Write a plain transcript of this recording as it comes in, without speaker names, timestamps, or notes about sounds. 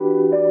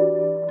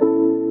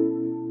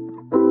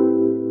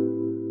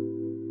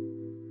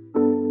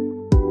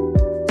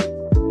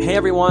Hey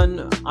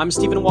everyone, I'm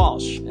Stephen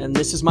Walsh, and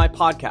this is my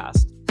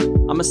podcast.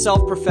 I'm a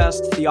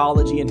self-professed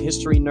theology and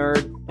history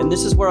nerd, and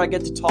this is where I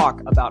get to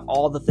talk about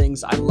all the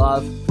things I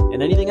love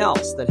and anything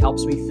else that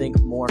helps me think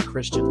more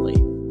Christianly.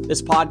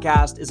 This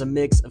podcast is a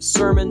mix of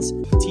sermons,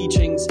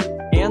 teachings,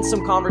 and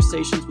some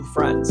conversations with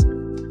friends.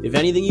 If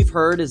anything you've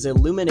heard has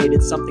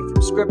illuminated something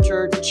from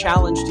Scripture,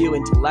 challenged you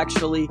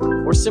intellectually,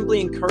 or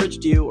simply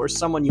encouraged you or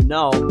someone you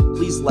know,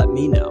 please let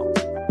me know.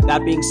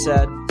 That being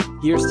said,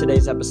 here's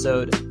today's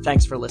episode.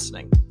 Thanks for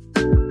listening.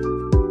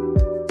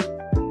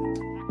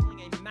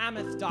 A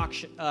mammoth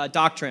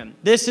doctrine.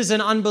 This is an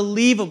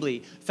unbelievably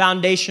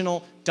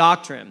foundational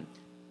doctrine,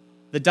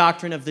 the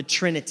doctrine of the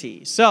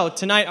Trinity. So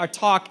tonight our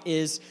talk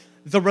is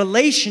the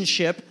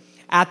relationship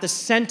at the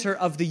center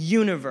of the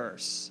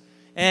universe.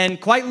 And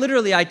quite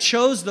literally, I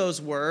chose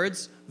those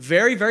words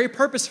very, very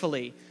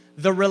purposefully.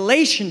 The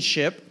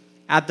relationship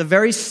at the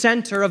very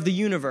center of the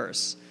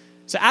universe.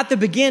 So at the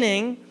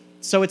beginning,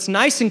 so it's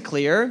nice and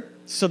clear,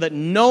 so that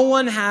no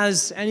one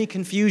has any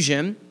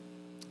confusion,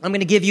 I'm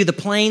going to give you the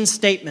plain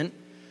statement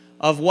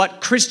of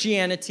what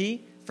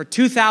Christianity for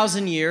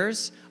 2,000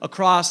 years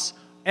across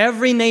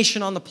every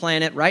nation on the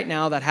planet right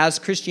now that has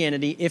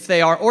Christianity, if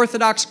they are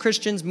Orthodox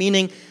Christians,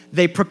 meaning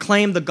they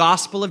proclaim the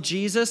gospel of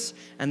Jesus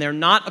and they're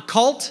not a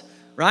cult,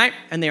 right?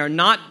 And they are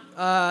not,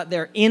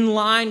 they're in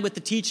line with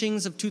the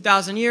teachings of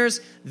 2,000 years.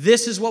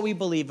 This is what we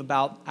believe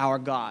about our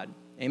God.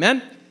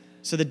 Amen?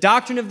 So the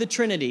doctrine of the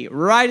Trinity,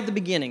 right at the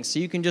beginning, so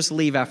you can just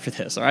leave after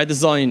this, all right? This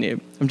is all you need.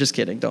 I'm just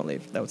kidding. Don't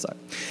leave. That would suck.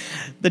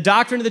 The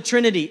doctrine of the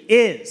Trinity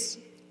is,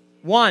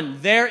 one,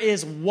 there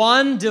is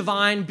one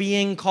divine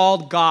being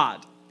called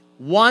God.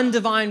 One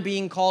divine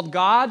being called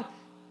God,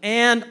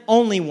 and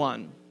only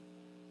one.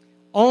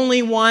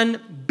 Only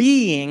one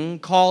being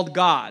called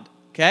God,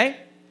 okay?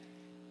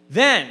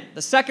 Then,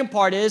 the second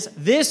part is,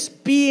 this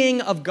being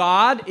of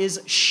God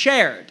is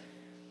shared.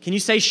 Can you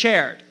say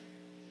shared?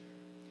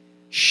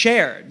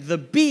 Shared. The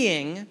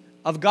being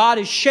of God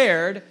is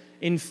shared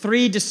in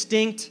three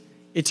distinct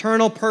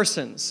eternal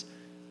persons: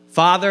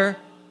 Father,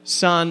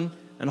 Son,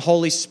 and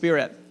Holy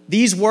Spirit.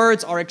 These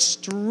words are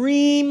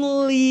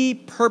extremely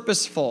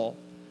purposeful.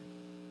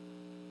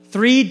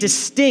 Three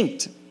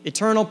distinct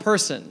eternal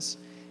persons.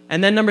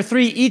 And then number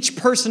three, each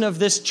person of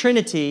this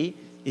Trinity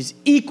is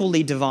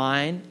equally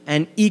divine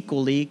and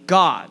equally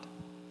God.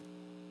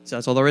 So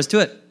that's all there is to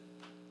it.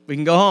 We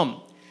can go home.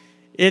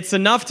 It's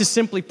enough to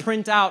simply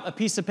print out a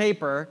piece of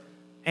paper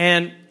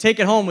and take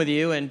it home with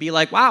you and be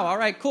like, wow, all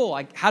right, cool.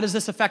 How does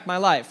this affect my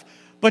life?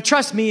 But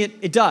trust me,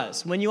 it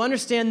does. When you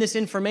understand this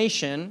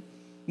information,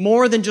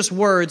 more than just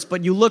words,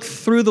 but you look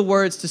through the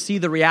words to see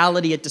the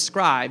reality it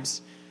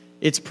describes,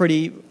 it's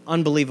pretty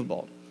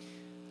unbelievable.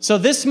 So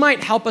this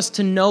might help us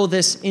to know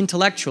this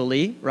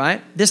intellectually,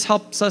 right? This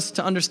helps us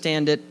to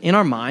understand it in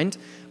our mind.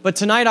 But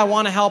tonight I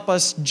want to help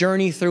us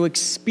journey through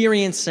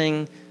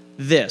experiencing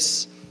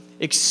this.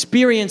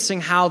 Experiencing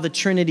how the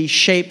Trinity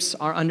shapes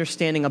our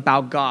understanding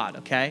about God,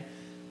 okay?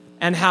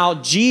 And how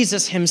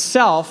Jesus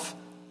himself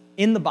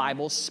in the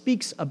Bible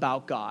speaks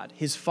about God,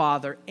 his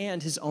Father,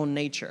 and his own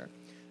nature.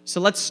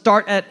 So let's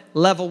start at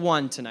level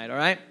one tonight, all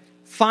right?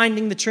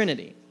 Finding the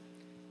Trinity.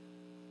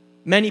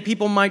 Many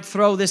people might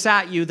throw this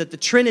at you that the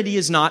Trinity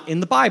is not in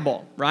the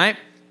Bible, right?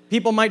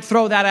 People might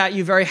throw that at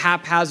you very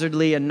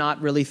haphazardly and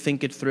not really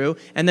think it through.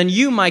 And then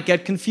you might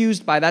get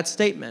confused by that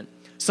statement.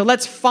 So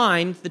let's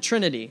find the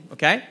Trinity,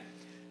 okay?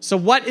 So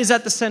what is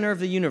at the center of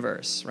the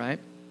universe, right?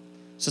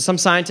 So some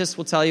scientists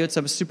will tell you it's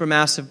a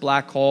supermassive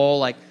black hole.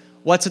 Like,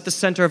 what's at the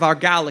center of our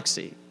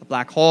galaxy? A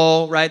black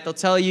hole, right? They'll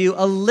tell you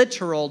a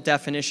literal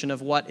definition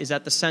of what is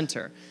at the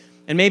center.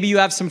 And maybe you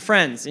have some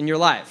friends in your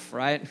life,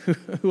 right,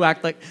 who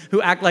act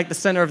like the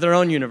center of their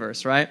own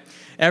universe, right?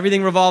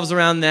 Everything revolves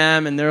around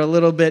them, and they're a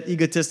little bit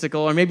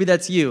egotistical. Or maybe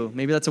that's you.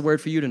 Maybe that's a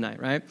word for you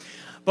tonight, right?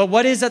 But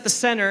what is at the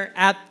center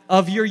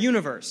of your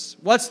universe?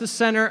 What's the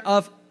center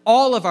of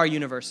all of our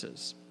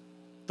universes?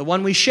 The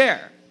one we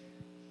share.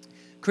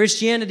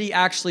 Christianity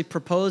actually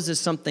proposes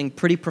something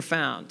pretty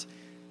profound.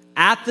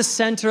 At the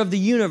center of the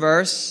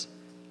universe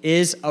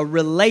is a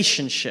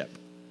relationship.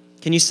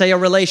 Can you say a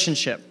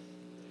relationship?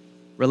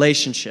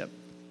 Relationship.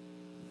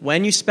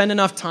 When you spend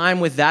enough time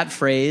with that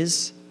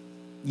phrase,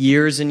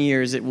 years and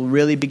years, it will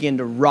really begin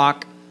to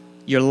rock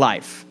your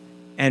life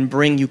and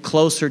bring you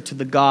closer to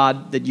the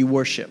God that you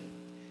worship.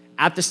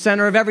 At the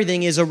center of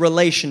everything is a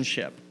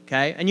relationship,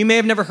 okay? And you may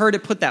have never heard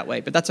it put that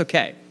way, but that's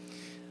okay.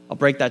 I'll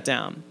break that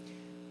down.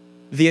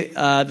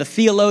 The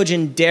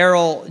theologian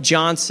Darrell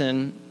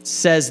Johnson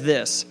says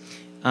this,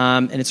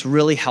 and it's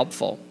really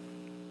helpful.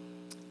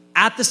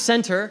 At the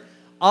center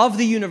of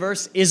the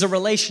universe is a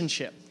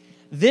relationship.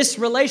 This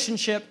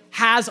relationship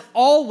has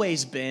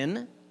always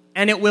been,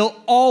 and it will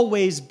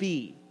always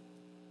be.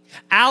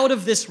 Out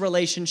of this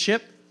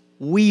relationship,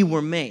 we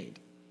were made.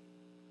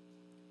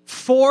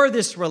 For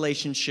this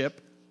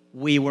relationship,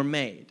 we were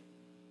made.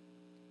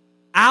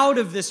 Out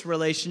of this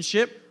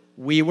relationship,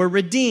 we were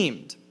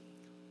redeemed.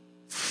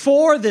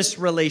 For this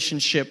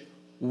relationship,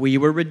 we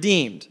were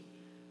redeemed.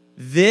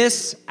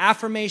 This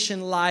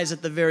affirmation lies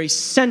at the very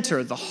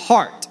center, the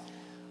heart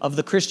of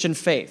the Christian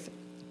faith,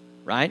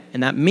 right?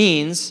 And that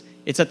means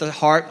it's at the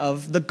heart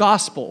of the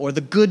gospel or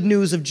the good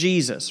news of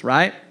Jesus,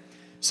 right?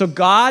 So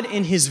God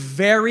in his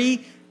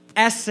very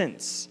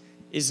essence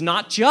is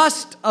not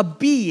just a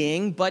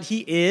being, but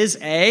he is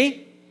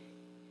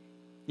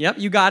yep,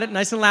 you got it,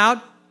 nice and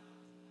loud,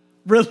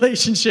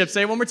 relationship.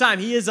 Say it one more time.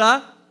 It's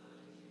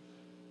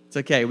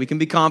okay, we can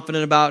be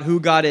confident about who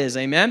God is,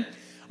 amen?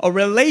 A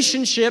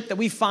relationship that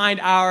we find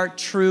our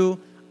true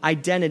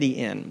identity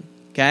in,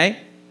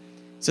 okay?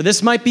 So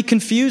this might be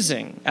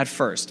confusing at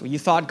first. You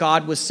thought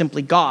God was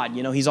simply God.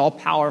 You know, he's all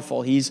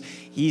powerful. He's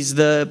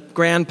the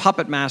grand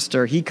puppet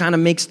master. He kind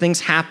of makes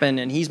things happen,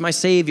 and he's my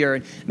savior.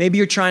 And maybe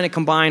you're trying to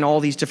combine all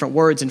these different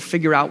words and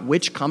figure out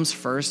which comes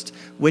first,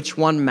 which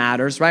one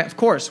matters, right? Of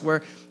course,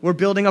 we're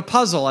building a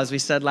puzzle, as we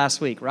said last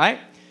week, right?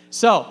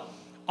 So,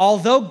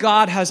 although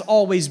God has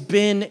always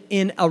been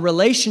in a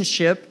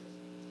relationship,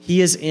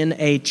 he is in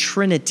a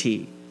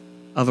trinity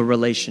of a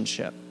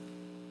relationship.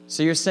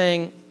 So you're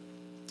saying,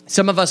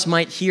 some of us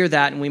might hear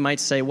that and we might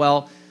say,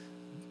 well,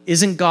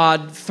 isn't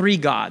God three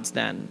gods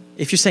then?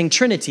 If you're saying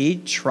Trinity,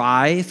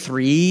 tri,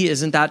 three,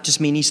 isn't that just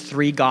mean he's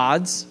three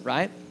gods,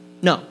 right?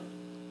 No,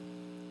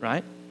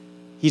 right?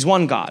 He's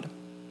one God.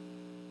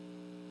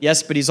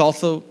 Yes, but he's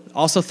also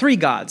three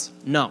gods.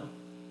 No.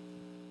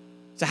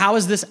 So how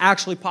is this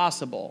actually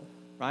possible,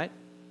 right?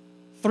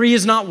 Three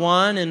is not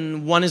one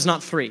and one is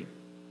not three,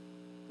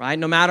 right?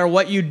 No matter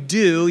what you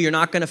do, you're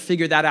not going to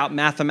figure that out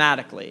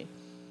mathematically.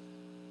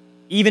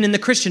 Even in the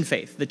Christian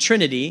faith, the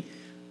Trinity,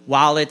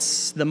 while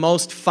it's the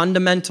most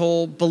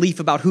fundamental belief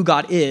about who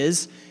God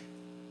is,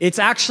 it's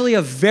actually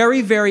a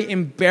very, very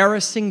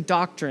embarrassing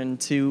doctrine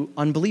to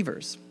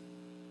unbelievers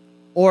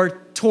or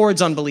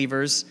towards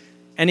unbelievers.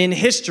 And in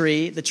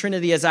history, the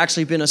Trinity has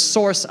actually been a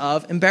source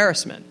of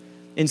embarrassment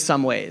in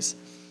some ways.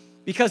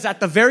 Because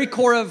at the very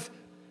core of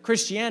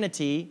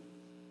Christianity,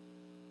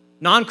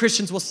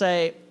 non-Christians will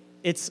say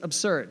it's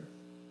absurd.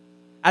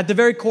 At the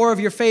very core of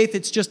your faith,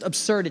 it's just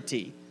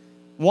absurdity.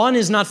 One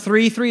is not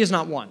three, three is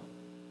not one.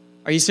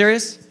 Are you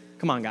serious?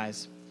 Come on,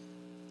 guys.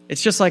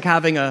 It's just like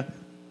having a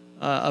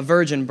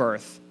virgin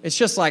birth. It's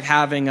just like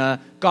having a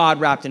God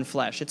wrapped in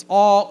flesh. It's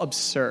all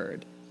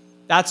absurd.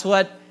 That's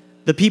what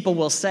the people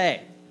will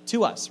say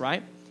to us,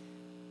 right?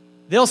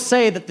 They'll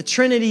say that the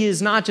Trinity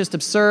is not just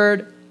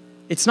absurd,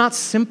 it's not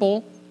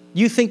simple.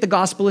 You think the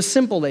gospel is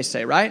simple, they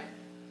say, right?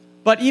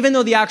 But even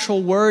though the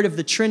actual word of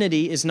the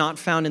Trinity is not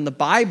found in the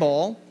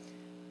Bible,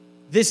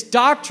 this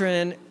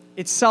doctrine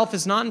itself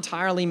is not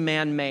entirely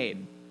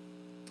man-made.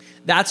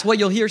 That's what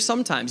you'll hear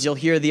sometimes. You'll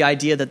hear the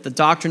idea that the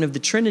doctrine of the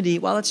Trinity,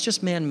 well, it's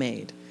just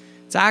man-made.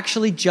 It's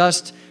actually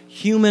just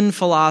human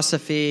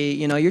philosophy.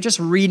 You know, you're just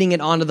reading it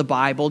onto the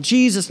Bible.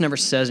 Jesus never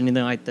says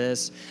anything like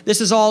this.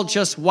 This is all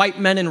just white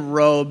men in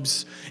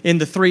robes in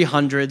the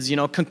 300s, you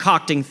know,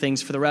 concocting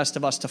things for the rest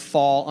of us to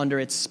fall under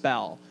its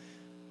spell.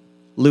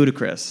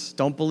 Ludicrous.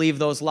 Don't believe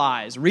those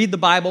lies. Read the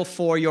Bible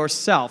for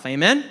yourself.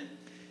 Amen?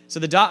 So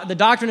the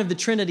doctrine of the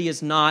Trinity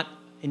is not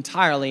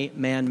entirely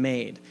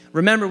man-made.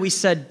 Remember, we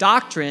said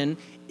doctrine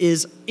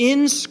is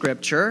in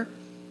Scripture,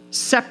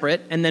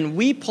 separate, and then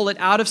we pull it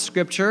out of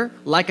Scripture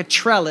like a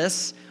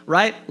trellis,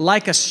 right?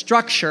 Like a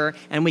structure,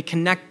 and we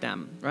connect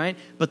them, right?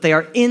 But they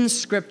are in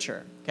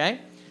Scripture, okay?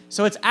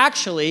 So it's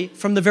actually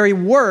from the very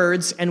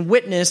words and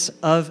witness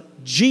of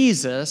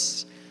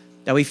Jesus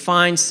that we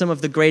find some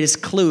of the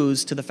greatest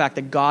clues to the fact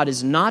that God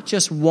is not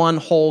just one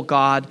whole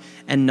God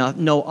and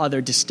no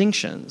other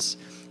distinctions.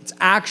 It's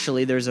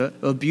actually, there's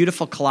a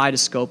beautiful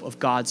kaleidoscope of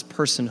God's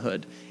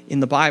personhood in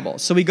the Bible.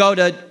 So we go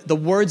to the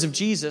words of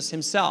Jesus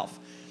himself.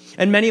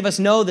 And many of us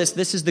know this.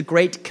 This is the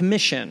Great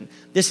Commission.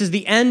 This is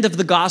the end of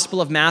the Gospel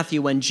of Matthew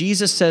when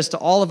Jesus says to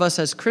all of us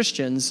as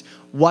Christians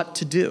what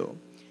to do.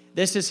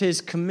 This is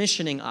his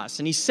commissioning us.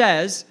 And he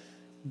says,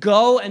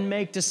 go and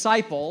make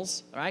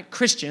disciples, all right,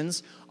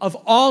 Christians, of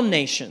all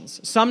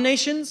nations. Some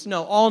nations?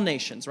 No, all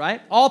nations,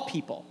 right? All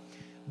people.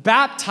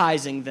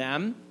 Baptizing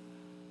them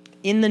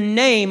in the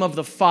name of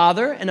the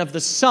Father and of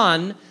the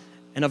Son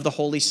and of the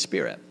Holy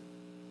Spirit.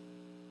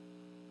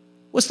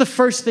 What's the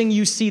first thing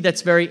you see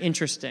that's very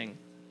interesting?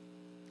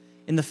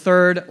 In the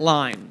third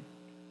line.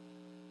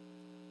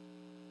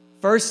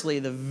 Firstly,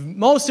 the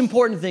most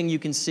important thing you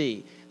can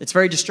see that's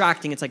very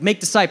distracting, it's like, make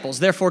disciples,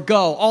 therefore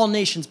go, all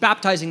nations,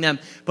 baptizing them.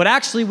 But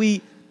actually,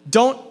 we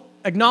don't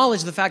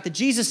acknowledge the fact that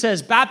Jesus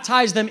says,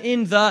 baptize them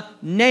in the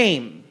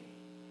name,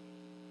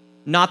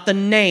 not the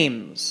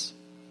names.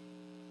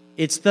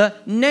 It's the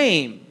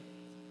name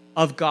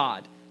of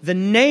God, the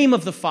name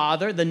of the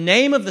Father, the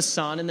name of the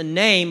Son, and the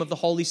name of the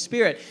Holy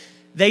Spirit.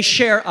 They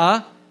share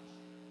a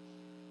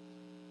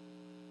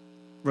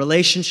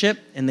relationship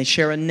and they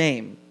share a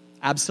name.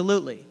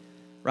 Absolutely.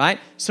 Right?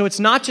 So it's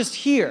not just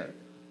here.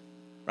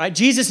 Right?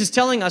 Jesus is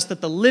telling us that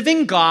the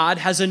living God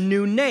has a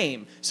new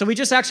name. So we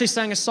just actually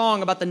sang a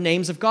song about the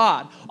names of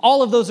God.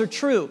 All of those are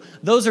true.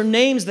 Those are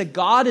names that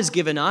God has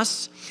given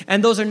us,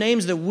 and those are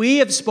names that we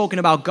have spoken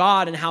about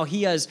God and how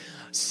he has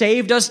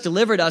saved us,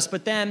 delivered us,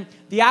 but then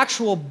the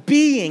actual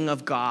being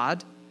of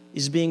God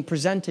is being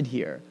presented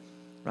here.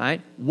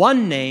 right?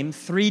 One name,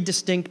 three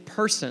distinct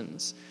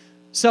persons.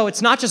 So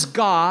it's not just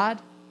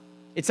God.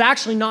 It's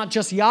actually not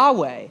just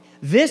Yahweh.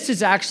 This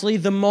is actually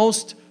the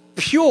most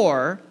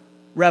pure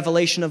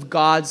revelation of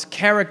God's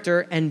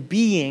character and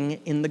being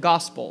in the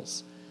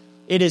Gospels.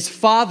 It is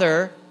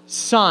Father,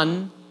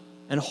 Son,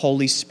 and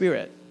Holy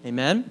Spirit.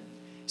 Amen?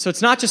 So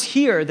it's not just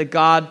here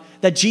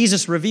that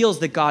Jesus reveals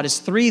that God is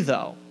three,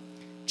 though.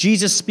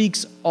 Jesus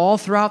speaks all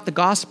throughout the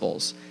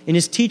Gospels in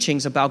his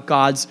teachings about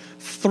God's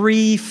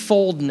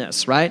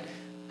threefoldness, right?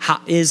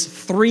 His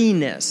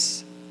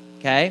threeness,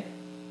 okay?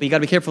 But you got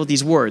to be careful with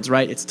these words,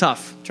 right? It's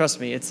tough. Trust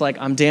me. It's like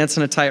I'm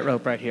dancing a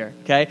tightrope right here,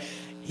 okay?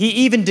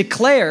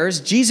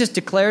 Jesus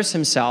declares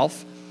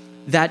himself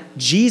that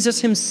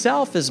Jesus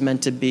himself is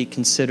meant to be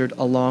considered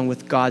along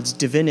with God's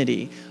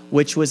divinity,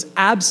 which was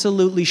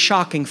absolutely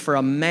shocking for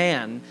a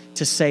man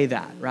to say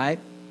that, right?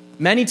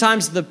 Many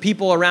times the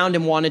people around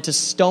him wanted to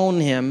stone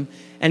him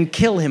and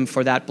kill him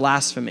for that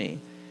blasphemy.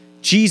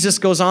 Jesus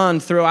goes on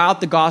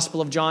throughout the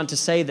Gospel of John to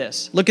say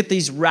this. Look at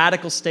these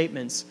radical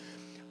statements.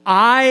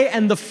 I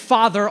and the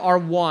Father are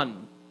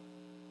one.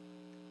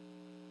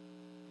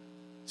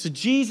 So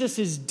Jesus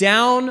is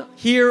down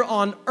here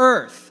on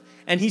earth,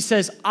 and he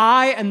says,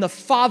 I and the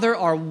Father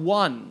are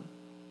one.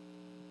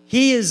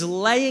 He is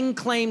laying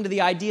claim to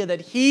the idea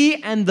that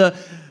he and the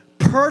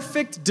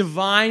perfect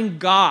divine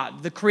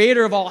God, the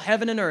creator of all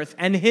heaven and earth,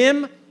 and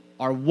him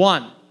are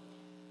one.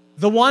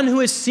 The one who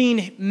has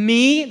seen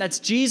me, that's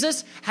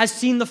Jesus, has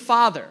seen the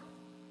Father.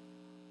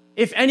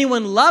 If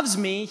anyone loves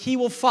me, he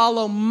will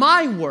follow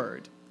my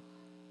word,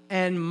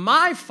 and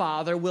my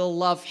Father will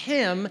love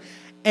him,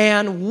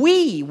 and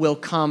we will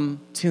come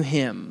to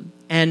him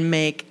and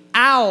make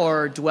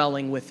our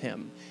dwelling with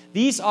him.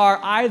 These are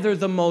either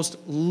the most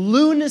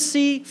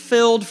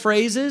lunacy-filled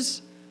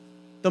phrases,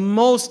 the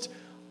most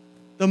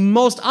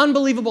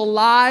unbelievable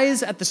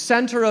lies at the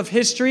center of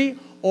history,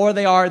 or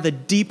they are the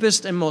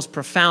deepest and most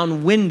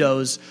profound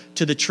windows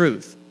to the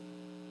truth.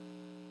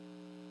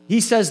 He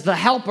says, the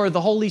Helper,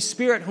 the Holy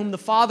Spirit, whom the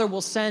Father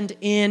will send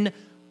in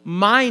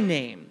my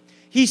name.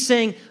 He's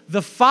saying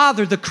the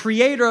Father, the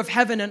creator of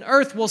heaven and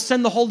earth, will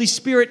send the Holy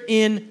Spirit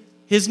in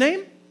his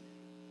name?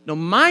 No,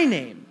 my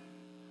name.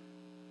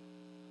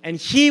 And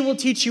he will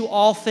teach you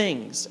all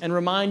things and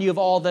remind you of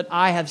all that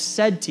I have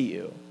said to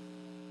you.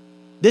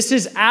 This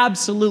is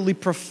absolutely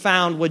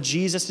profound what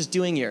Jesus is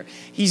doing here.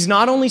 He's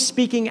not only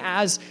speaking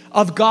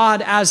of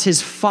God as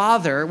his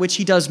Father, which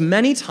he does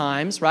many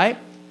times, right?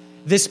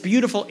 This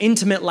beautiful,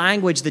 intimate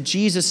language that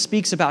Jesus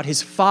speaks about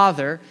his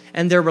Father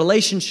and their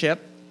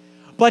relationship,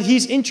 but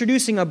he's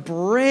introducing a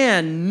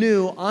brand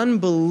new,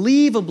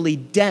 unbelievably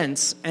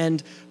dense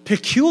and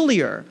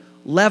peculiar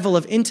level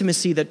of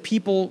intimacy that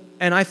people,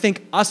 and I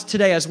think us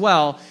today as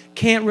well,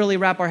 can't really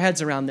wrap our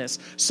heads around this.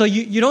 So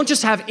you don't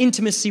just have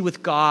intimacy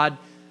with God.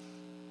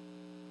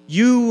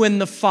 You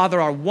and the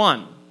Father are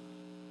one.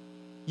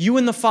 You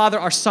and the Father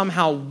are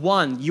somehow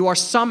one. You are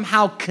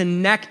somehow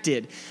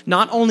connected,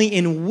 not only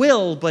in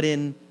will, but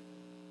in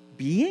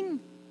being,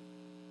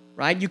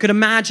 right? You could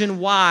imagine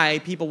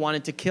why people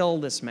wanted to kill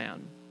this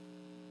man.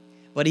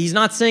 But he's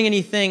not saying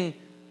anything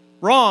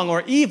wrong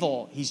or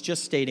evil. He's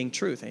just stating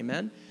truth,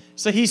 amen?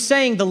 So he's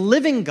saying the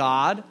living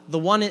God, the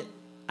one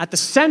at the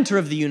center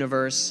of the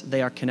universe,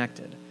 they are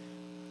connected.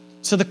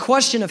 So the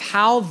question of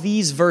how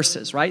these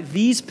verses, right,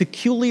 these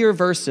peculiar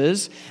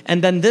verses,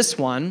 and then this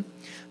one,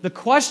 the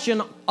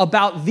question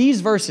about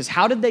these verses,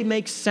 how did they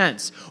make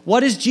sense?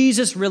 What is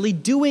Jesus really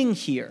doing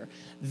here?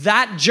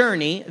 That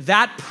journey,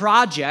 that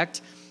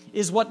project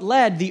is what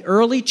led the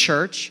early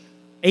church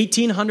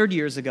 1,800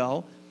 years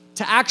ago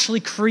to actually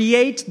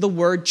create the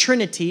word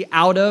Trinity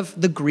out of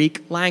the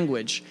Greek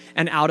language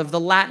and out of the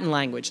Latin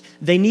language.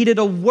 They needed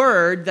a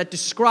word that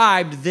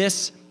described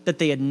this that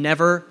they had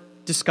never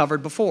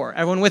discovered before.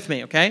 Everyone with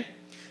me, okay?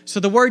 So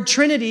the word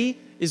Trinity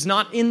is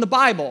not in the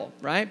Bible,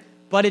 right?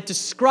 But it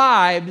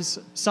describes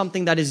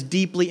something that is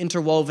deeply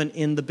interwoven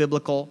in the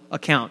biblical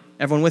account.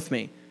 Everyone with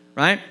me,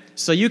 right?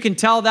 So you can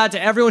tell that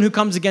to everyone who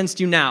comes against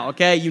you now,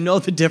 okay? You know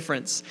the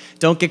difference.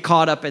 Don't get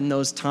caught up in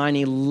those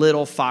tiny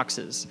little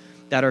foxes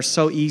that are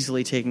so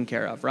easily taken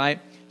care of, right?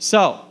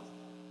 So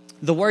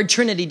the word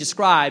Trinity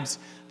describes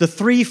the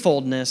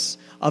threefoldness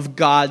of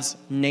God's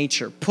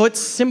nature. Put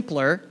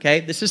simpler,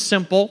 okay? This is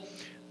simple,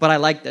 but I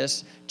like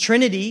this.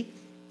 Trinity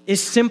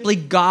is simply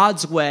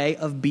God's way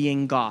of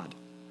being God.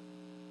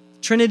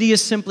 Trinity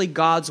is simply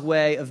God's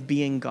way of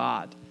being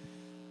God.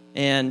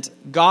 And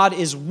God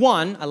is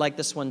one. I like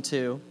this one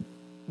too.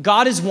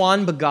 God is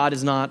one, but God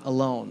is not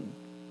alone.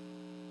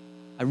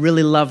 I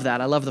really love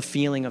that. I love the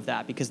feeling of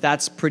that because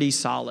that's pretty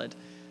solid.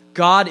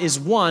 God is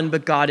one,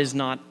 but God is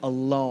not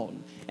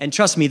alone. And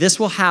trust me, this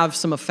will have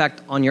some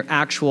effect on your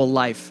actual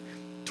life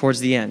towards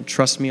the end.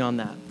 Trust me on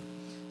that.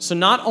 So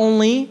not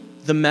only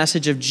the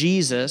message of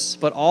Jesus,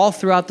 but all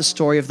throughout the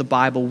story of the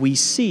Bible, we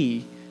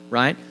see,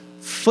 right,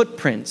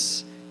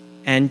 footprints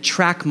and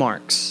track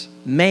marks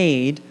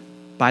made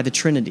by the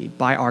Trinity,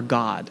 by our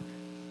God.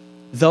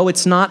 Though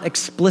it's not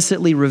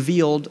explicitly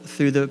revealed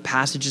through the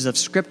passages of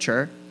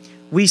Scripture,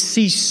 we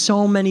see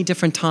so many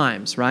different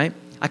times, right?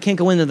 I can't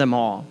go into them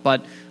all,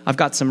 but I've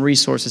got some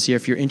resources here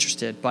if you're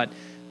interested. But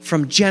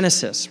from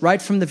Genesis,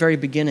 right from the very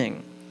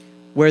beginning,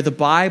 where the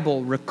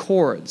Bible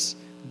records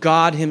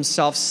God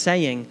himself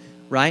saying,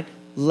 right,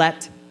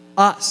 let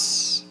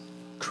us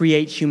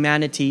create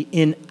humanity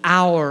in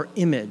our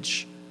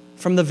image.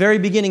 From the very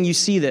beginning, you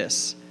see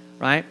this,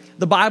 right?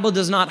 The Bible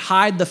does not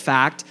hide the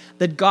fact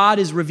that God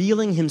is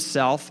revealing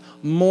himself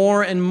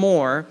more and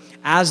more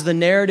as the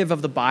narrative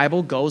of the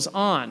Bible goes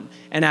on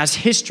and as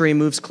history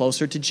moves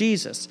closer to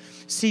Jesus.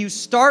 See, you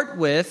start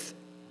with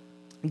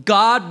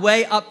God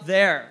way up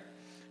there.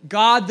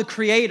 God the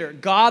creator,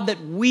 God that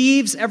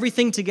weaves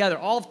everything together,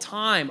 all of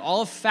time,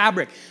 all of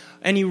fabric.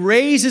 And he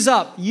raises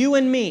up you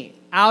and me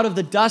out of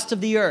the dust of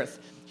the earth.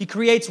 He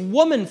creates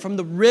woman from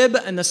the rib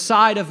and the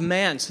side of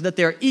man so that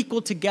they're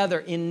equal together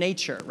in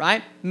nature,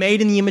 right?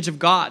 Made in the image of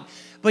God.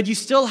 But you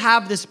still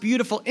have this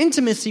beautiful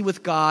intimacy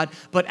with God,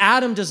 but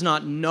Adam does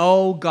not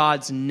know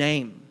God's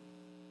name.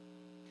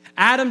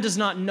 Adam does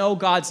not know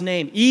God's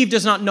name. Eve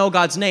does not know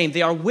God's name.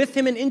 They are with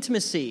him in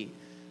intimacy,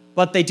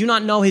 but they do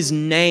not know his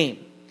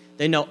name.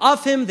 They know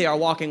of him, they are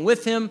walking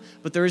with him,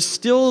 but there is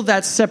still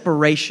that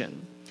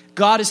separation.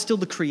 God is still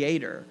the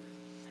creator.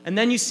 And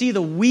then you see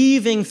the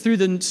weaving through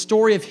the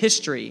story of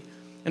history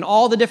and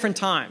all the different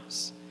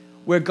times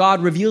where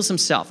God reveals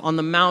himself on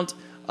the Mount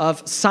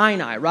of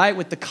Sinai, right,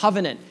 with the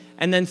covenant.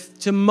 And then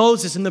to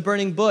Moses in the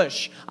burning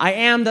bush, I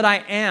am that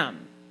I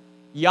am,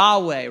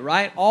 Yahweh,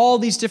 right? All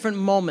these different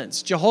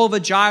moments. Jehovah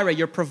Jireh,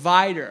 your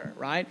provider,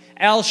 right?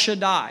 El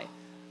Shaddai.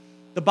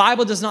 The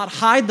Bible does not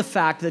hide the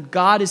fact that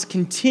God is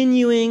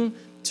continuing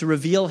to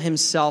reveal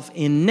himself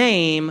in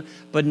name,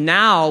 but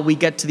now we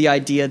get to the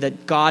idea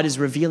that God is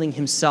revealing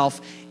himself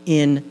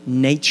in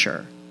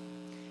nature.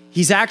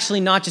 He's actually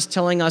not just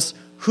telling us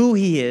who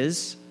he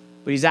is,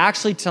 but he's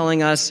actually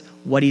telling us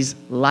what he's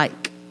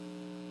like.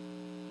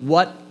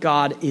 What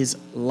God is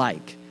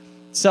like.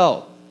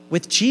 So,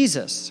 with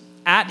Jesus,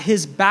 at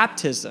his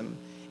baptism,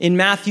 in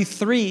Matthew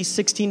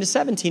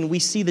 3:16-17, we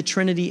see the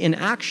Trinity in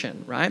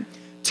action, right?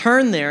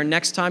 Turn there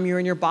next time you're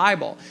in your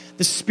Bible.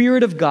 The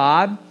Spirit of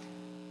God,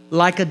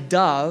 like a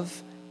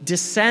dove,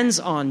 descends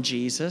on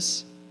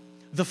Jesus.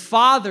 The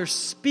Father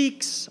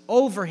speaks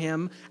over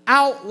him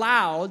out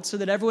loud so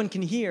that everyone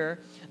can hear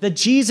that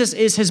Jesus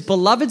is his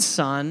beloved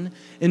Son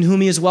in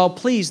whom he is well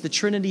pleased. The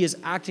Trinity is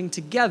acting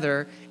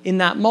together in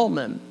that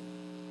moment.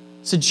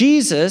 So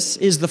Jesus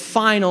is the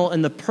final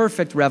and the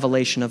perfect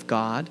revelation of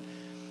God,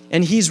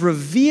 and he's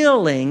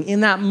revealing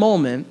in that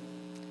moment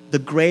the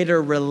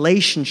greater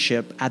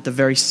relationship at the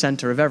very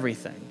center of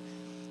everything.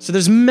 So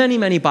there's many,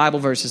 many Bible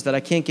verses that I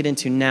can't get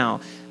into now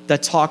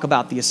that talk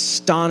about the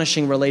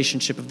astonishing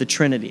relationship of the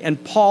Trinity.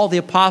 And Paul the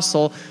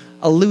Apostle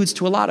alludes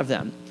to a lot of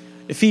them.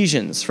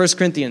 Ephesians, 1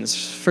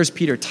 Corinthians, 1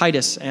 Peter,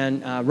 Titus,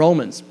 and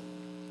Romans.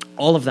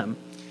 All of them.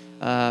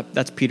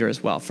 That's Peter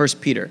as well, 1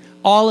 Peter.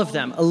 All of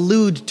them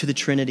allude to the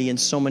Trinity in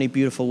so many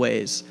beautiful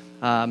ways.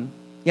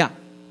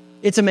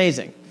 It's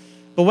amazing.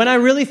 But when I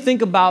really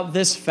think about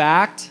this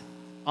fact,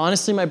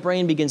 honestly, my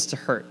brain begins to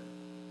hurt.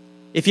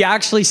 If you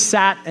actually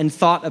sat and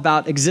thought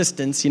about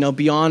existence,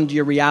 beyond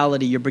your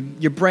reality,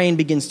 your brain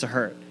begins to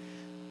hurt.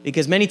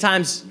 Because many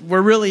times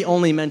we're really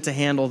only meant to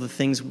handle the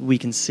things we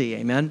can see,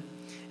 amen?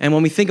 And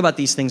when we think about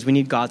these things, we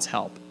need God's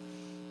help.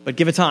 But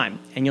give it time,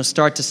 and you'll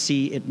start to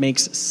see it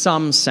makes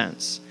some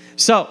sense.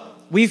 So,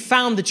 we've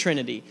found the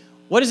Trinity.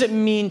 What does it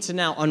mean to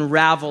now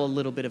unravel a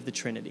little bit of the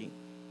Trinity?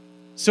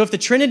 So if the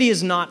Trinity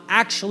is not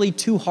actually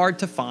too hard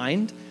to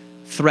find,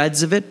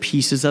 threads of it,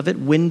 pieces of it,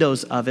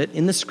 windows of it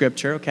in the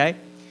scripture, okay?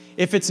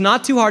 If it's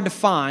not too hard to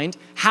find,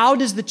 how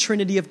does the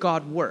Trinity of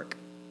God work?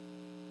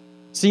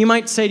 So you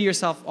might say to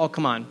yourself, oh,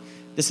 come on,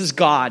 this is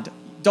God.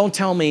 Don't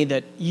tell me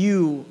that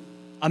you,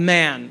 a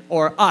man,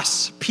 or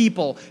us,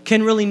 people,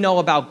 can really know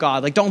about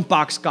God. Like, don't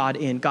box God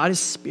in. God is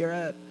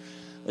spirit.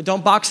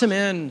 Don't box him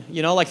in,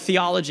 like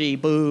theology,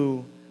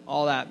 boo,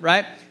 all that,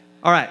 right?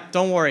 All right,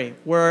 don't worry.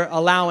 We're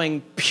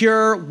allowing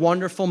pure,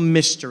 wonderful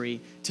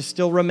mystery to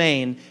still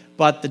remain,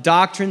 but the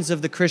doctrines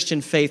of the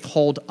Christian faith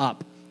hold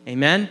up.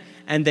 Amen?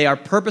 And they are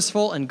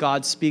purposeful, and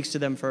God speaks to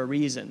them for a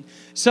reason.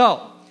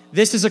 So,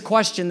 this is a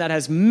question that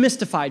has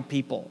mystified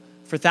people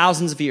for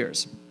thousands of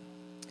years.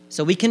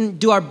 So we can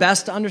do our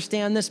best to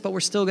understand this, but we're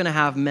still going to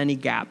have many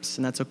gaps,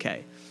 and that's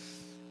okay.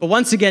 But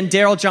once again,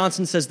 Darrell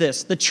Johnson says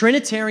this: the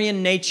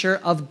Trinitarian nature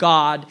of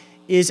God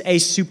is a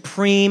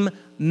supreme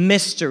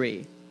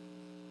mystery.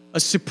 A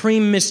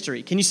supreme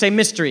mystery. Can you say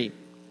mystery?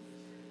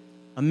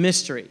 A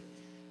mystery.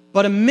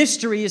 But a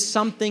mystery is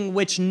something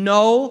which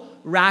no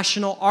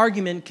rational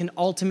argument can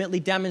ultimately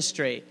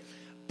demonstrate.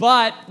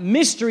 But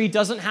mystery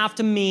doesn't have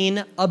to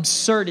mean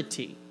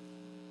absurdity.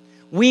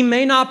 We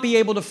may not be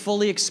able to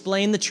fully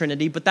explain the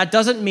Trinity, but that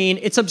doesn't mean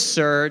it's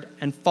absurd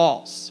and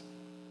false.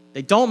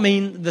 They don't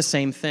mean the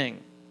same thing,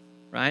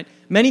 right?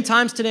 Many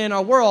times today in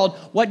our world,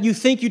 what you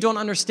think you don't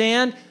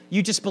understand,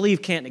 you just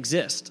believe can't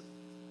exist.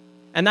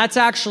 And that's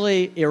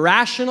actually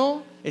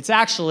irrational, it's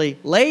actually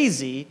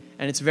lazy,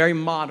 and it's very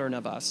modern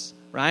of us,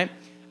 right?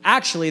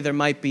 Actually, there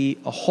might be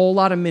a whole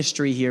lot of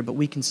mystery here, but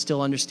we can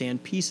still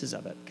understand pieces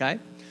of it, okay?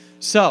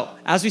 So,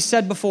 as we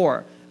said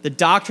before, the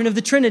doctrine of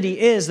the Trinity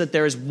is that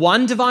there is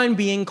one divine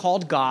being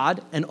called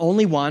God, and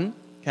only one,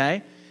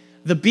 okay?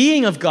 The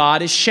being of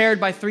God is shared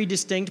by three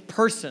distinct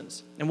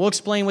persons, and we'll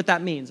explain what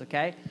that means,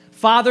 okay?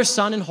 Father,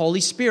 Son, and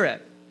Holy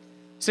Spirit.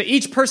 So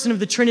each person of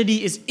the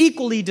Trinity is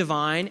equally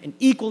divine and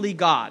equally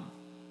God.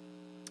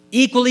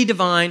 Equally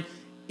divine,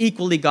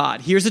 equally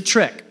God. Here's a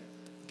trick,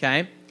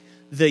 okay?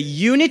 The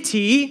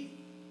unity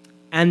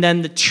and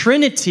then the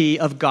Trinity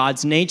of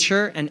God's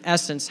nature and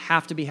essence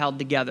have to be held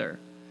together.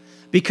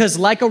 Because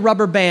like a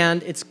rubber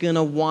band, it's going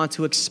to want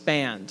to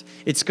expand.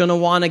 It's going to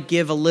want to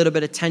give a little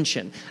bit of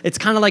tension. It's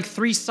kind of like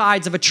three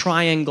sides of a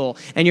triangle,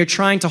 and you're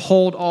trying to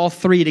hold all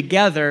three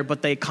together,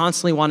 but they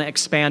constantly want to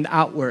expand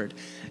outward.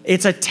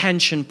 It's a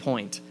tension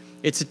point.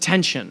 It's a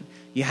tension.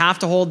 You have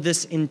to hold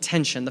this in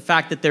tension. The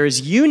fact that there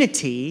is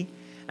unity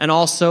and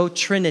also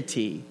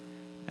Trinity.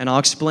 And I'll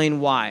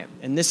explain why.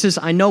 And this is,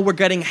 I know we're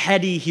getting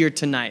heady here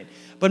tonight,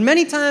 but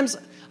many times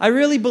I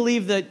really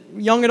believe that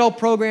young adult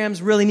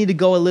programs really need to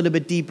go a little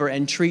bit deeper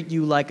and treat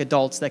you like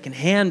adults that can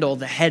handle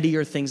the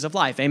headier things of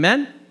life.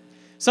 Amen?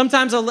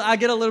 Sometimes I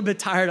get a little bit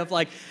tired of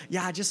like,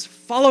 yeah, just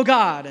follow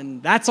God,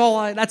 and that's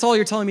all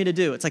you're telling me to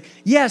do. It's like,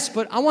 yes,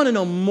 but I want to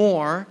know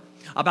more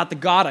about the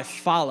God I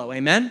follow.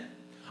 Amen?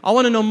 I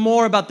want to know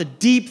more about the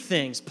deep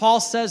things. Paul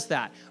says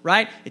that,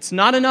 right? It's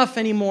not enough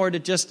anymore to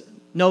just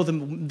know the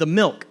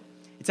milk.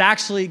 It's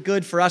actually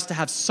good for us to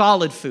have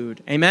solid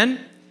food. Amen?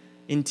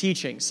 In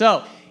teaching.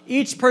 So,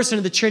 each person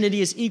of the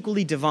Trinity is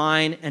equally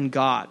divine and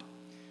God.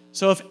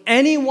 So if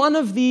any one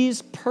of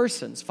these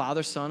persons,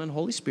 Father, Son, and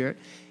Holy Spirit,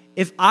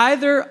 if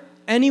either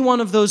any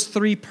one of those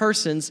three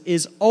persons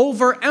is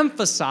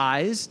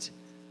overemphasized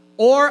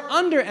or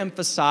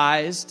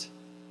underemphasized,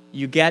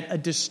 you get a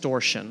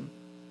distortion.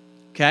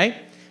 Okay?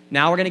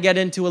 Now we're going to get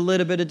into a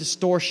little bit of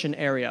distortion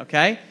area,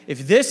 okay?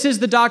 If this is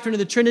the doctrine of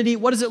the Trinity,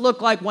 what does it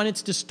look like when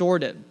it's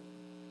distorted?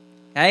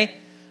 Okay?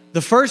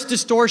 The first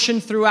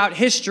distortion throughout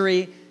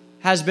history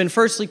has been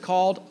firstly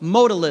called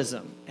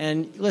modalism.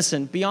 And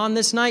listen, beyond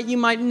this night, you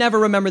might never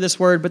remember this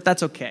word, but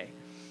that's okay.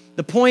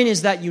 The point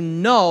is that you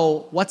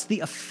know what's the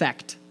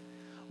effect.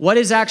 What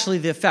is actually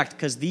the effect?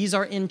 Because these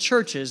are in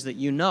churches that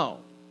you know.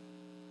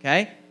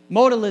 Okay?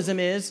 Modalism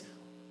is,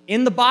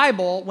 in the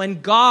Bible,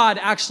 when God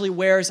actually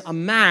wears a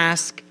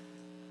mask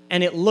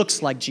and it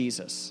looks like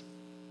Jesus.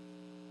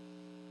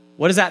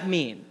 What does that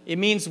mean? It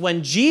means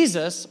when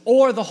Jesus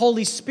or the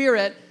Holy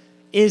Spirit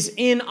is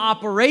in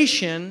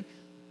operation,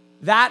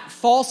 that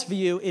false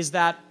view is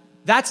that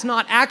that's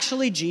not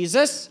actually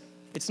Jesus.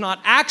 It's not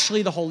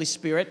actually the Holy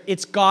Spirit.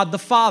 It's God the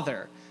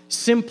Father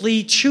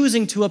simply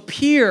choosing to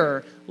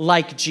appear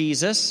like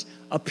Jesus,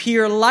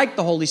 appear like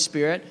the Holy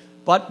Spirit,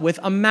 but with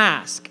a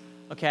mask,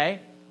 okay?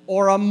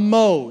 Or a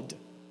mode,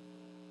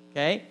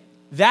 okay?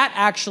 That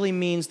actually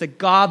means that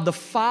God the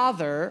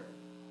Father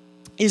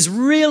is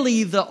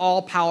really the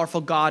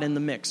all-powerful God in the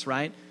mix,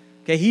 right?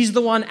 Okay, he's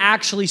the one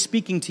actually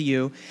speaking to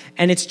you,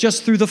 and it's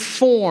just through the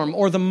form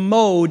or the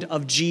mode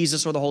of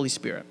Jesus or the Holy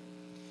Spirit.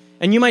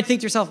 And you might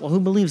think to yourself, well, who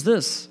believes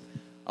this?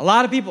 A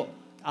lot of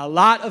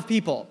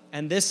people,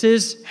 and this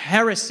is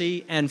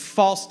heresy and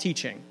false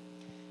teaching.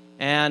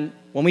 And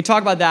when we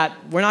talk about that,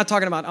 we're not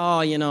talking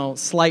about,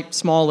 slight,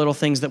 small little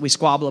things that we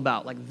squabble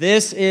about. Like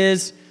this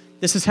is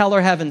hell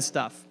or heaven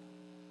stuff.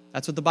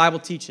 That's what the Bible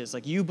teaches.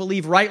 Like you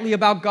believe rightly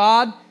about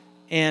God,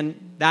 and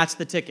that's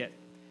the ticket.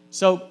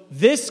 So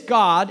this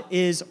God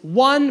is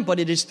one, but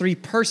it is three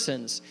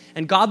persons.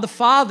 And God the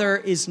Father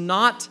is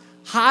not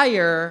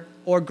higher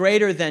or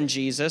greater than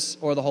Jesus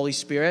or the Holy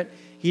Spirit.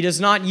 He does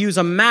not use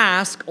a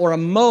mask or a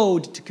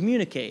mode to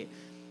communicate.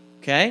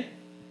 Okay?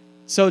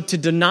 So to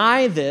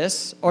deny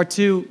this, or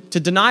to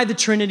deny the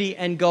Trinity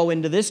and go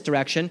into this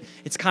direction,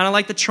 it's kind of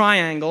like the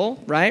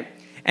triangle, right?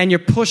 And you're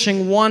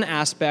pushing one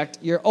aspect,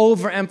 you're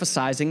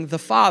overemphasizing the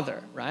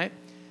Father, right?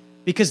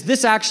 Because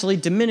this actually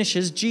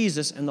diminishes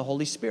Jesus and the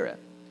Holy Spirit.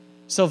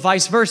 So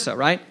vice versa,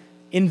 right?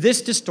 In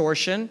this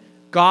distortion,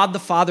 God the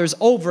Father is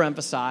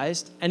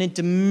overemphasized, and it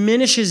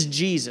diminishes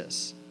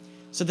Jesus.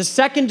 So the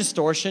second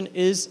distortion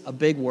is a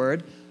big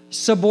word,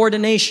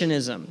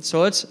 subordinationism.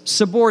 So it's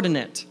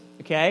subordinate,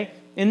 okay?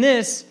 In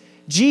this,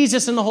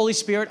 Jesus and the Holy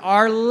Spirit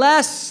are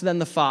less than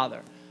the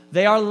Father.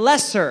 They are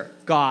lesser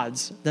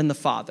gods than the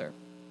Father,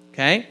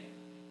 okay?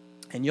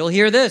 And you'll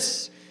hear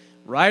this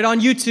right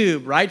on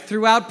YouTube, right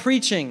throughout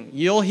preaching.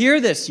 You'll hear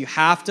this. You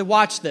have to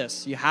watch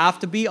this. You have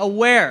to be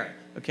aware.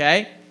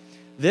 Okay?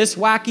 This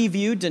wacky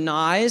view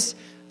denies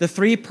the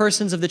three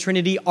persons of the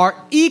Trinity are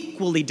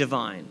equally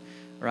divine.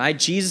 Right?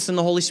 Jesus and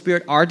the Holy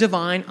Spirit are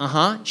divine.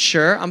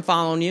 Sure, I'm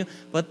following you.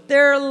 But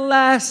they're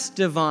less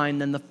divine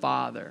than the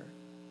Father.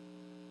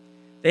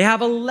 They have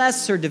a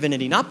lesser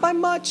divinity. Not by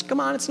much. Come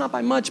on, it's not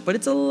by much, but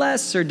it's a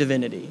lesser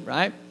divinity,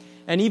 right?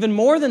 And even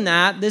more than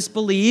that, this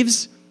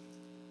believes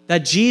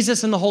that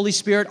Jesus and the Holy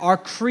Spirit are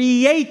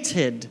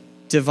created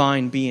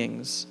divine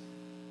beings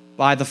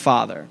by the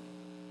Father.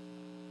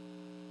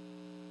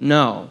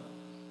 No.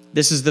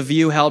 This is the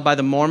view held by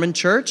the Mormon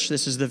Church.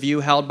 This is the view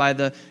held by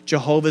the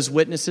Jehovah's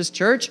Witnesses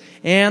Church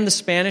and the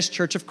Spanish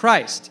Church of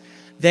Christ.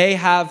 they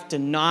have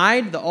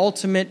denied the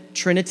ultimate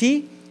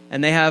Trinity,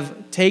 and they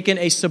have taken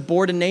a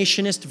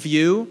subordinationist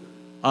view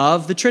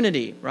of the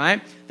Trinity,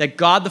 right? That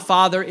God the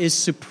Father is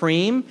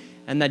supreme,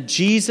 and that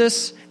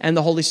Jesus and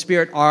the Holy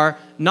Spirit are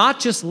not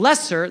just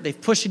lesser, they've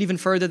pushed it even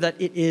further, that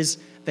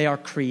they are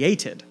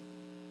created.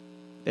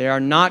 They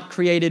are not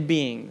created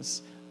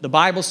beings. The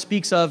Bible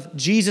speaks of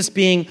Jesus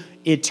being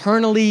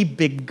eternally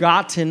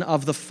begotten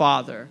of the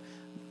Father,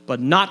 but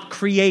not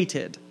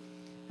created.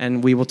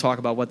 And we will talk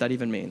about what that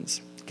even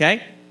means,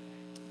 okay?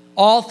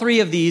 All three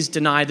of these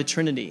deny the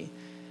Trinity.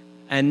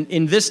 And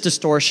in this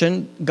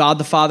distortion, God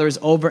the Father is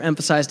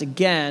overemphasized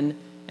again,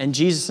 and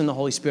Jesus and the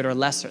Holy Spirit are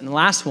lesser. And the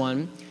last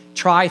one,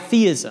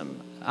 tritheism.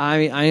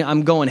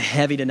 I'm going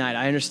heavy tonight.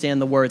 I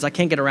understand the words. I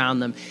can't get around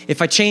them.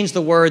 If I change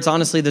the words,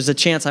 honestly, there's a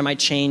chance I might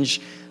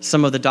change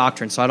some of the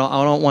doctrine. So I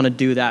don't want to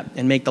do that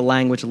and make the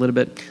language a little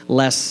bit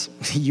less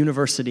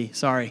university.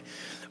 Sorry.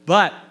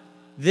 But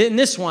in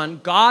this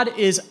one, God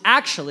is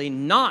actually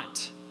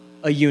not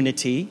a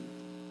unity.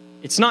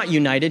 It's not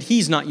united.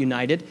 He's not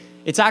united.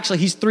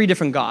 He's three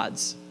different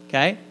gods,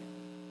 okay?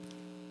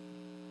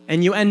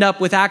 And you end up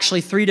with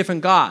actually three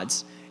different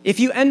gods. If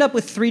you end up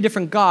with three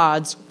different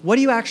gods, what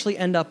do you actually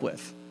end up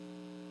with?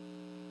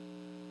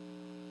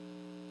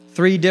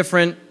 Three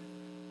different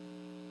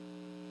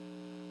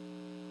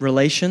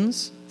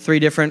relations? Three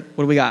different,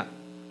 what do we got?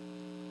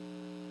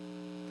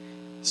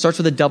 Starts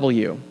with a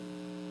W.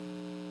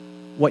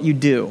 What you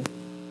do.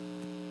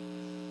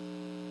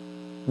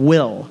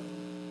 Will.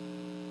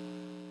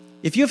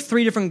 If you have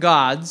three different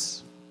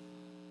gods,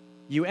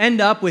 you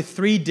end up with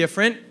three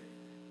different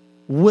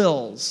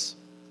wills,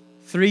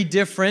 three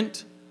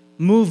different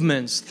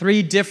movements,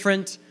 three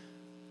different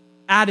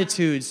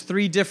attitudes,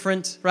 three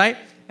different, right?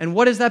 And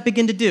what does that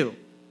begin to do?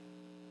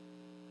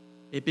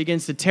 It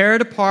begins to tear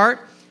it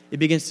apart, it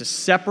begins to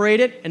separate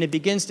it, and it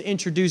begins to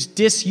introduce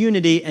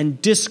disunity and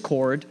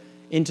discord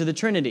into the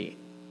Trinity,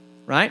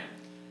 right?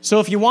 So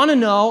if you want to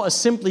know a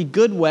simply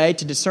good way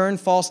to discern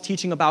false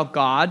teaching about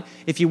God,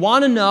 if you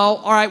want to know,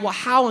 all right, well,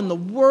 how in the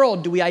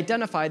world do we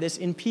identify this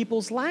in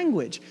people's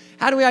language?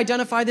 How do we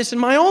identify this in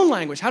my own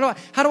language? How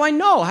do I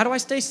know? How do I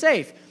stay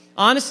safe?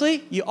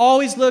 Honestly, you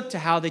always look to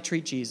how they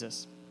treat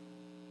Jesus.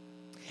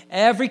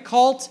 Every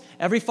cult,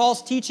 every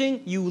false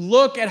teaching, you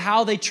look at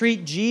how they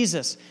treat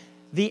Jesus.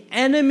 The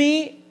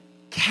enemy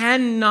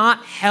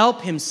cannot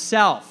help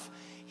himself.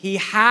 He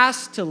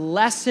has to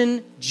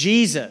lessen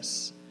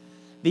Jesus.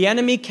 The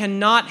enemy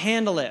cannot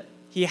handle it.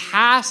 He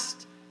has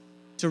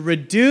to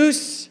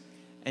reduce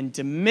and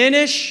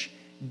diminish,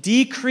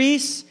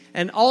 decrease,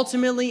 and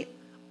ultimately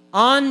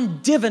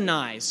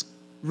undivinize.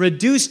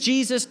 Reduce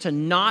Jesus to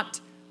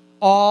not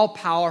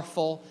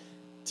all-powerful,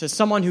 to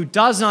someone who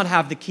does not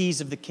have the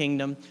keys of the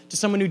kingdom, to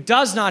someone who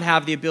does not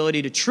have the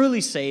ability to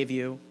truly save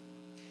you.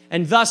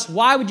 And thus,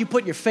 why would you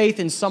put your faith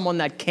in someone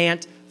that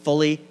can't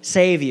fully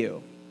save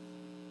you?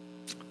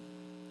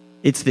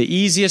 It's the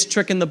easiest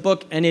trick in the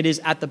book, and it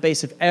is at the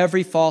base of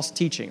every false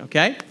teaching,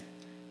 okay?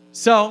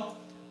 So,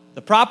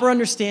 the proper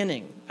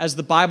understanding, as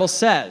the Bible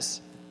says,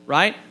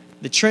 right?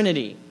 The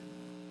Trinity.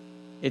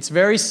 It's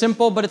very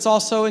simple, but it's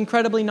also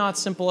incredibly not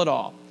simple at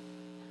all.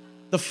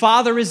 The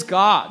Father is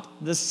God.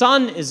 The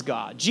Son is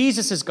God.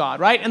 Jesus is God,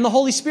 right? And the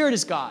Holy Spirit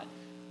is God.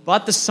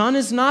 But the Son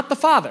is not the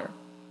Father.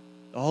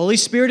 The Holy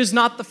Spirit is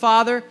not the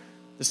Father.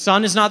 The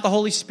Son is not the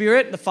Holy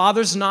Spirit. The Father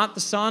is not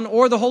the Son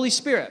or the Holy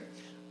Spirit.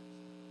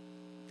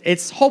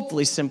 It's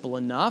hopefully simple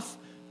enough,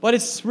 but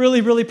it's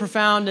really, really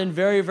profound and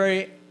very,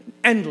 very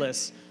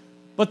endless.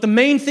 But the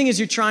main thing is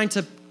you're trying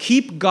to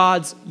keep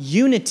God's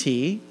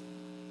unity.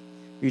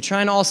 You're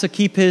trying to also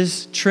keep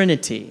His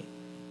Trinity,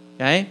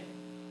 okay?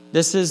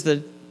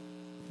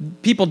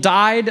 People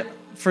died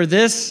for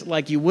this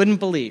like you wouldn't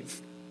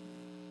believe.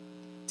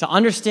 To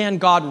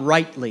understand God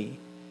rightly,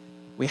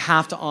 we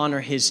have to honor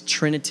His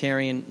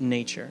Trinitarian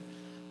nature.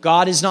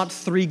 God is not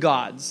three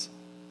gods.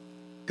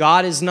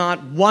 God is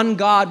not one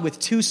God with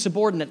two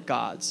subordinate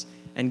gods.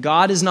 And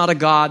God is not a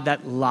God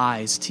that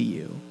lies to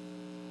you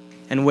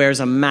and wears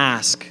a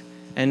mask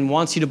and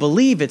wants you to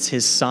believe it's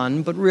His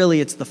Son, but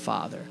really it's the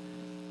Father.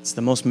 It's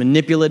the most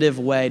manipulative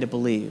way to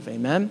believe.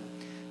 Amen?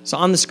 So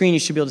on the screen, you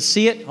should be able to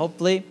see it,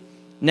 hopefully.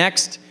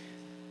 Next,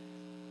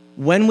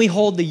 when we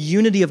hold the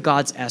unity of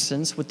God's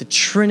essence with the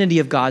Trinity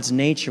of God's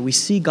nature, we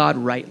see God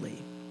rightly.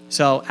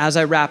 So as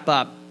I wrap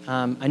up,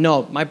 I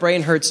know my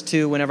brain hurts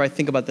too whenever I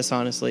think about this,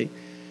 honestly.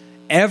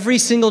 Every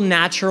single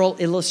natural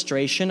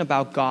illustration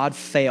about God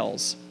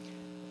fails.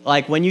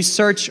 Like when you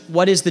search,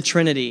 what is the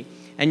Trinity?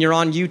 And you're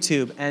on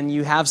YouTube and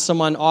you have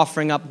someone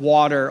offering up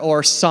water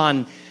or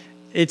sun.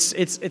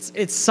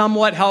 It's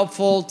somewhat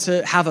helpful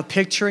to have a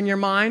picture in your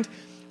mind,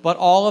 but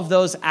all of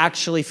those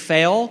actually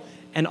fail,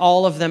 and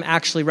all of them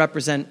actually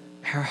represent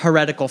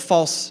heretical,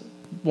 false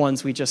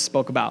ones we just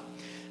spoke about.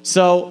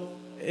 So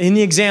in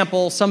the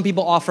example, some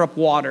people offer up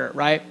water,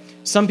 right?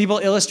 Some people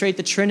illustrate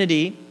the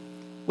Trinity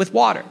with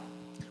water.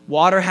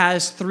 Water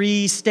has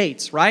three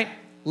states, right?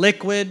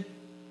 Liquid,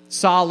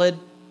 solid,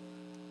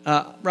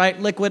 right?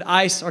 Liquid,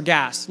 ice, or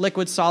gas.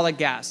 Liquid, solid,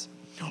 gas.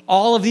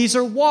 All of these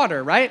are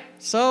water, right?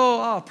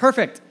 So,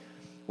 perfect.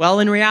 Well,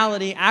 in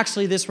reality,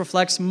 actually, this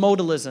reflects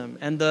modalism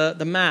and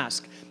the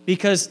mask,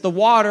 because the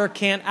water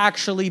can't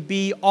actually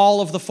be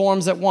all of the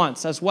forms at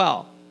once as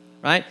well,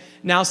 right?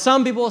 Now,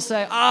 some people will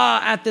say,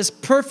 at this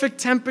perfect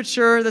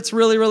temperature that's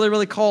really, really,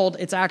 really cold,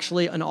 it's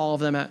actually in all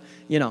of them,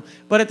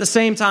 But at the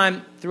same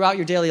time, throughout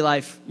your daily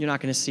life, you're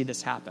not going to see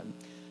this happen.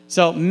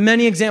 So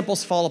many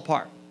examples fall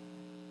apart.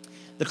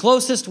 The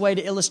closest way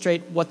to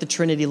illustrate what the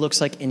Trinity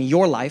looks like in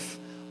your life,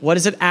 what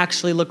does it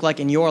actually look like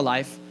in your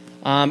life,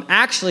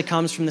 actually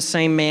comes from the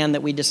same man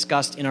that we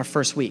discussed in our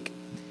first week,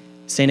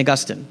 St.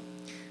 Augustine.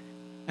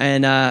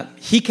 And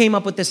he came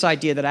up with this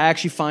idea that I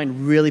actually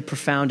find really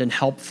profound and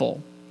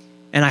helpful.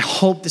 And I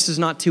hope this is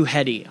not too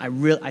heady.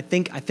 I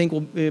think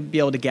we'll be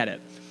able to get it.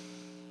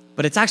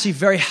 But it's actually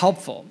very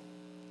helpful.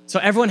 So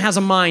everyone has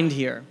a mind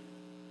here.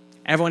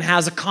 Everyone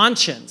has a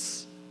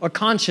conscience or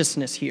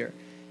consciousness here.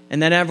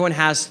 And then everyone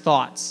has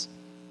thoughts,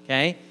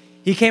 okay?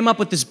 He came up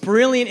with this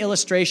brilliant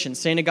illustration,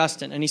 St.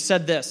 Augustine, and he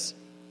said this: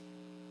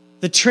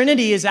 the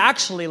Trinity is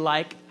actually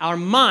like our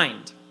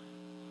mind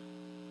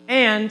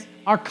and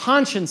our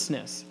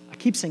consciousness. I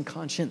keep saying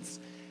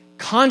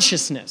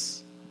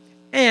consciousness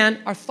and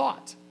our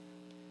thought.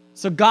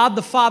 So God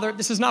the Father,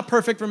 this is not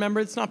perfect, remember,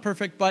 it's not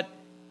perfect, but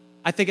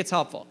I think it's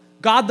helpful.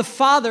 God the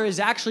Father is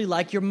actually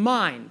like your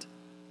mind,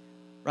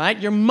 right?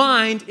 Your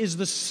mind is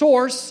the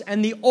source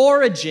and the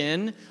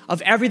origin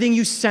of everything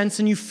you sense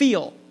and you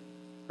feel,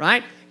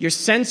 right? Your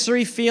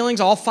sensory feelings,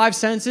 all 5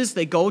 senses,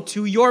 they go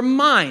to your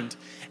mind.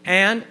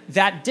 And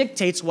that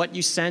dictates what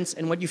you sense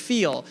and what you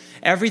feel.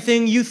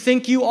 Everything you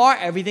think you are,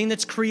 everything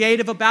that's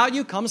creative about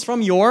you comes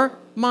from your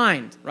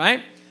mind,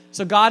 right?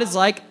 So God is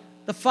like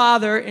the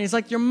Father, and he's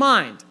like your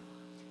mind.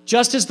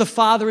 Just as the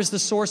Father is the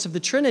source of the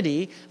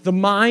Trinity, the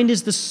mind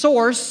is the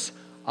source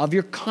of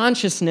your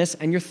consciousness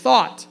and your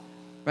thought,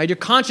 right? Your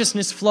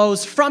consciousness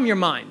flows from your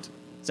mind.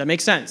 Does that make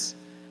sense?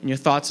 And your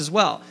thoughts as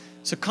well.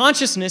 So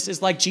consciousness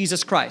is like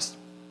Jesus Christ.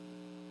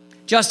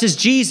 Just as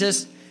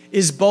Jesus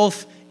is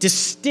both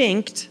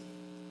distinct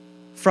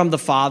from the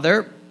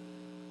Father,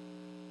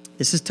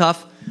 this is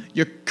tough.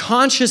 Your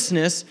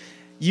consciousness,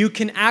 you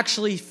can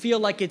actually feel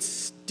like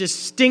it's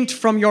distinct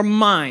from your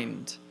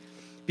mind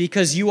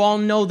because you all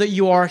know that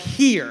you are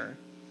here.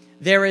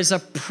 There is a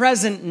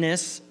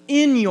presentness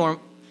in your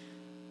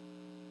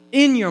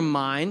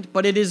mind,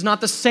 but it is not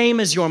the same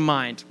as your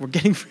mind. We're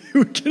getting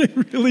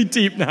really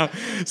deep now.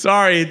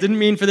 Sorry, didn't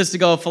mean for this to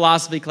go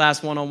philosophy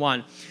class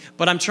 101.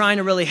 But I'm trying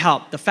to really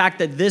help. The fact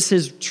that this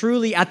is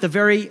truly at the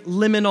very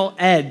liminal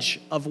edge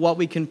of what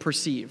we can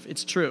perceive.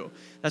 It's true.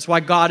 That's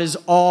why God is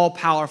all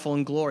powerful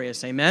and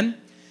glorious. Amen?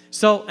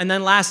 So, and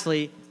then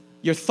lastly,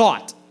 your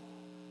thought.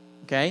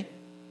 Okay?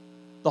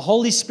 The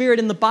Holy Spirit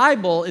in the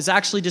Bible is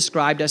actually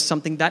described as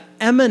something that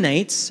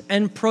emanates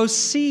and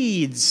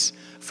proceeds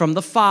from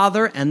the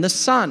Father and the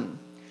Son.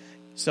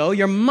 So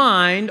your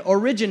mind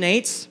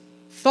originates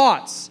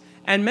thoughts.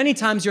 And many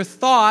times your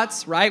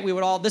thoughts, right,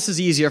 this is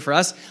easier for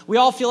us. We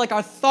all feel like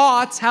our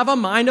thoughts have a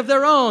mind of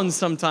their own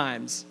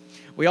sometimes.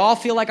 We all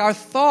feel like our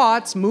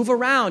thoughts move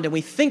around and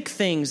we think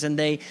things and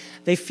they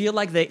feel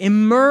like they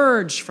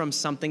emerge from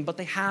something, but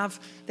they have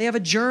a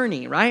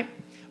journey, right?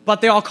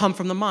 But they all come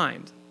from the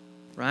mind,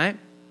 right?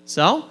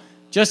 So,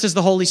 just as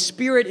the Holy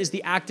Spirit is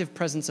the active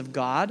presence of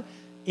God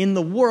in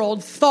the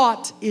world,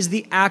 thought is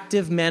the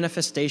active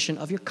manifestation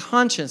of your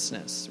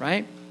consciousness,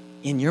 right?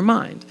 In your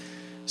mind.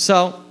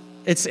 So,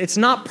 it's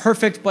not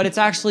perfect, but it's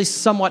actually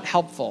somewhat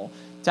helpful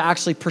to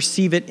actually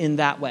perceive it in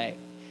that way.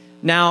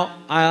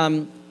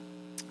 Now,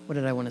 what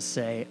did I want to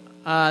say?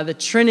 The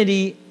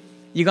Trinity,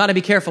 you got to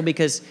be careful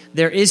because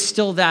there is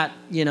still that,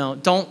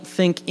 don't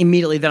think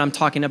immediately that I'm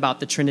talking about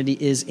the Trinity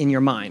is in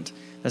your mind.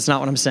 That's not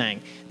what I'm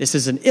saying. This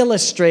is an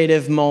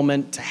illustrative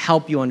moment to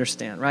help you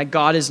understand, right?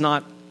 God is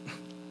not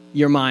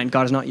your mind.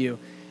 God is not you.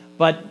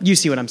 But you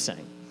see what I'm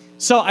saying.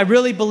 So I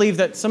really believe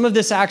that some of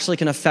this actually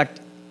can affect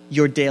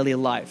your daily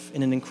life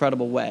in an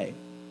incredible way.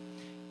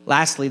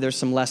 Lastly, there's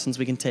some lessons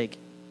we can take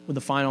with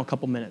the final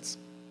couple minutes.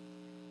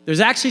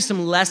 There's actually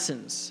some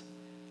lessons,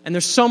 and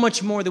there's so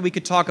much more that we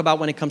could talk about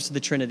when it comes to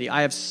the Trinity.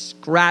 I have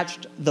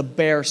scratched the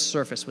bare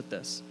surface with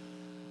this.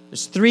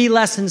 There's 3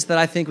 lessons that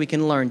I think we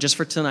can learn just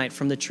for tonight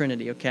from the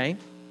Trinity, okay?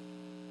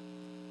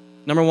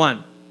 Number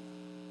 1,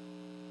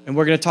 and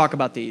we're going to talk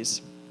about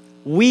these.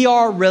 We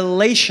are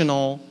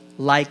relational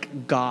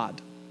like God.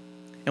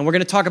 And we're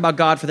going to talk about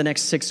God for the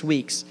next 6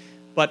 weeks.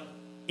 But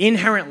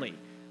inherently,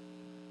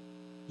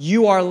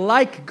 you are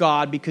like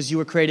God because you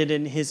were created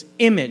in His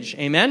image.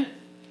 Amen?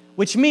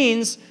 Which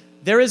means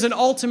there is an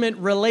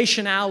ultimate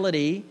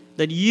relationality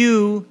that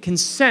you can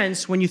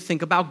sense when you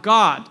think about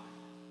God.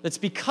 That's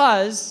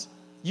because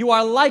you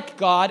are like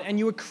God and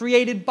you were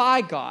created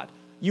by God.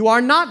 You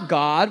are not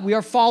God. We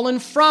are fallen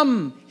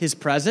from His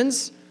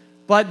presence.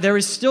 But there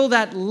is still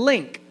that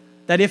link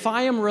that if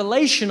I am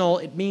relational,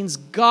 it means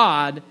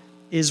God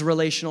is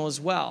relational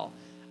as well.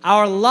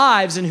 Our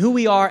lives and who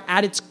we are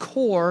at its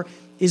core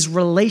is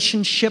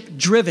relationship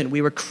driven.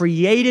 We were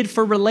created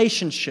for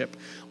relationship.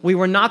 We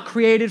were not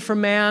created for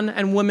man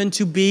and woman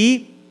to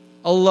be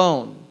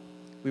alone.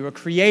 We were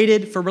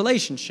created for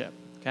relationship,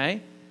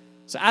 okay?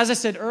 So as I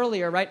said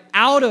earlier, right,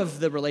 out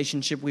of the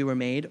relationship we were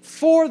made,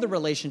 for the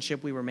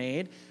relationship we were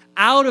made,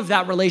 out of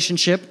that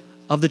relationship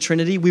of the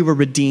Trinity, we were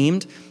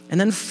redeemed, and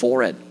then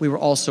for it, we were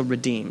also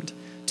redeemed,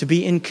 to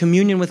be in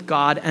communion with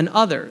God and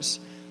others.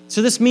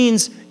 So this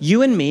means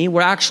you and me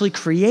were actually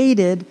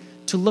created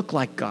to look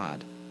like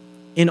God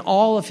in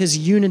all of his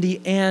unity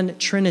and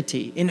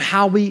Trinity, in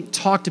how we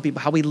talk to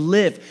people, how we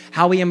live,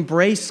 how we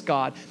embrace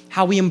God,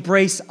 how we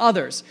embrace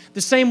others.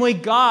 The same way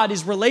God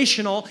is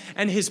relational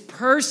and his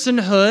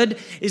personhood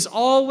is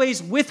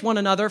always with one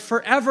another,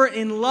 forever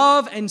in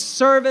love and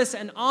service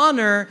and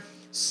honor,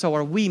 so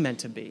are we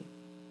meant to be.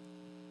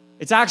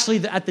 It's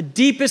actually at the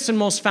deepest and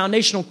most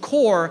foundational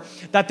core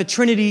that the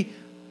Trinity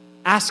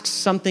asks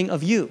something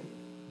of you.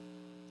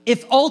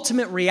 If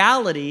ultimate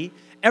reality,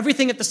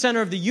 everything at the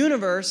center of the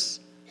universe,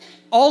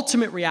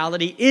 ultimate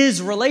reality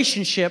is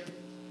relationship,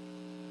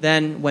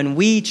 then when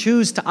we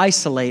choose to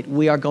isolate,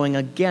 we are going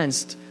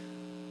against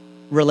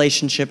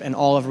relationship and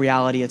all of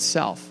reality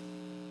itself.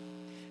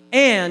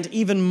 And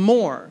even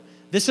more,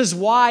 this is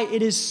why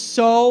it is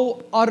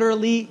so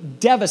utterly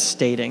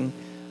devastating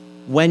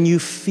when you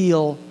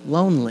feel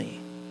lonely.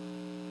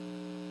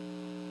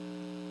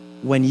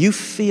 When you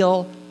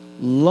feel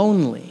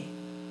lonely,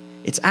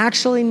 it's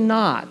actually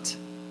not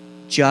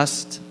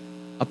just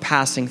a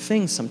passing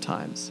thing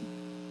sometimes.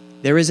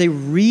 There is a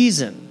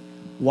reason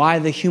why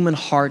the human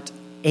heart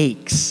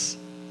aches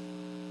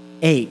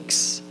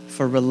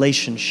for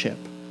relationship,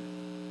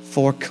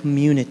 for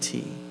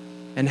community,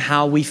 and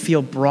how we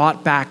feel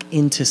brought back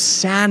into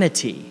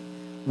sanity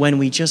when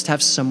we just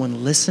have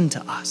someone listen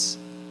to us.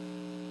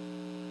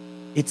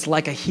 It's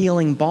like a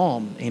healing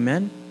balm,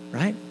 amen?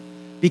 Right?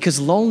 Because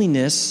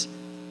loneliness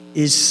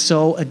is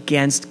so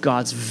against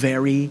God's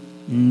very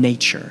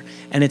nature,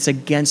 and it's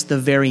against the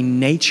very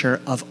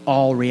nature of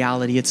all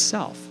reality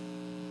itself.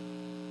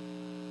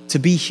 To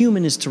be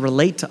human is to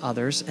relate to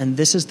others, and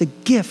this is the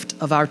gift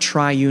of our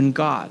triune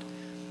God.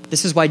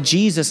 This is why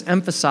Jesus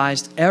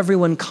emphasized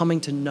everyone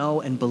coming to know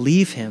and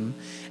believe him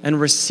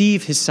and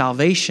receive his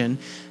salvation,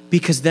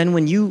 because then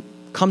when you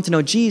come to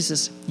know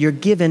Jesus, you're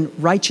given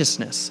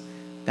righteousness.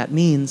 That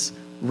means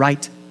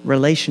right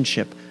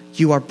relationship.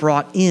 You are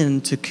brought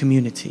into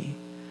community.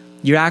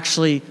 You're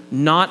actually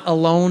not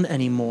alone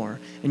anymore,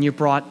 and you're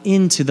brought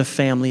into the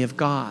family of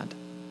God.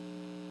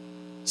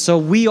 So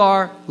we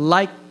are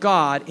like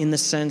God in the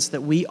sense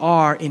that we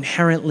are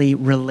inherently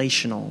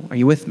relational. Are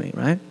you with me,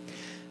 right?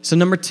 So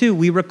number 2,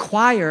 we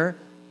require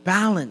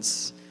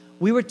balance.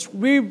 We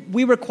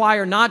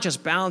require not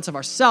just balance of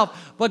ourselves,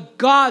 but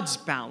God's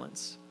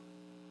balance.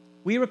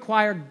 We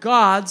require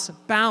God's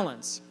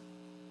balance,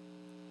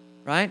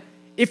 right?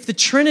 If the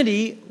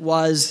Trinity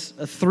was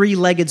a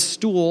 3-legged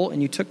stool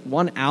and you took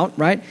one out,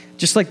 right?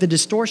 Just like the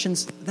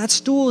distortions, that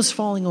stool is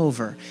falling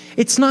over.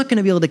 It's not going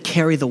to be able to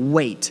carry the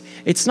weight.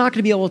 It's not going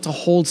to be able to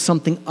hold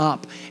something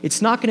up.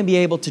 It's not going to be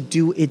able to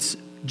do its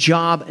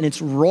job and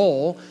its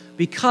role,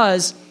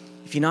 because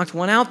if you knocked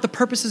one out, the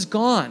purpose is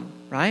gone,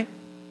 right?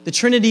 The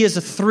Trinity is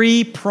a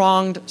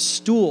 3-pronged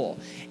stool.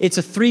 It's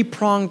a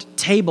 3-pronged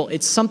table.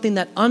 It's something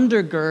that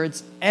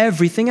undergirds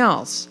everything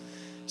else.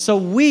 So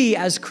we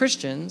as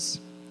Christians,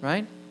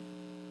 right,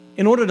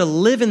 in order to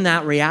live in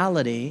that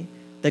reality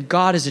that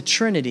God is a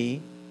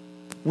Trinity,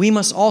 we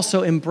must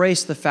also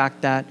embrace the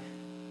fact that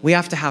we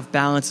have to have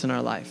balance in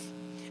our life.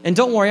 And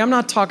don't worry, I'm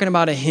not talking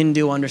about a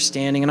Hindu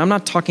understanding, and I'm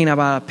not talking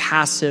about a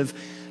passive,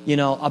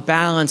 a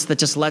balance that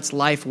just lets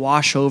life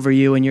wash over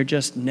you and you're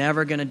just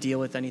never going to deal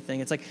with anything.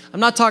 It's like, I'm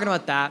not talking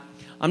about that.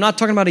 I'm not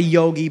talking about a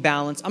yogi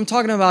balance. I'm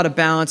talking about a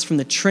balance from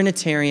the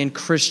Trinitarian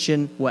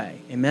Christian way.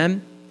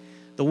 Amen?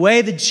 The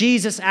way that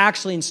Jesus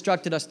actually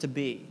instructed us to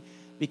be.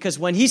 Because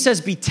when he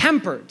says be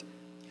tempered,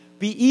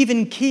 be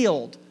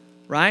even-keeled,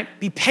 right?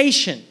 Be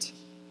patient,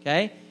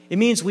 okay? It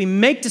means we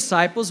make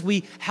disciples,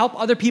 we help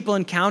other people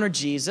encounter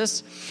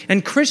Jesus.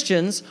 And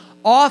Christians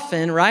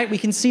often, right, we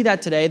can see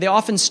that today, they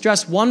often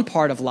stress one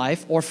part of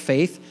life or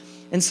faith.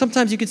 And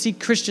sometimes you can see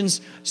Christians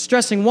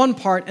stressing one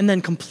part and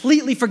then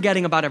completely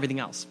forgetting about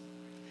everything else.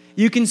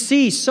 You can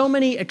see so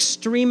many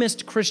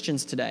extremist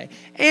Christians today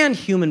and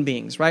human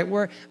beings, right?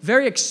 We're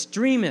very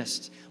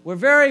extremist. We're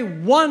very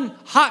one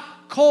hot,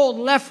 cold,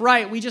 left,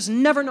 right. We just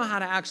never know how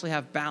to actually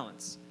have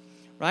balance,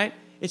 right?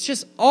 It's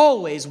just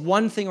always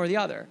one thing or the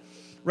other,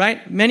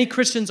 right? Many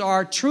Christians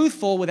are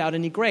truthful without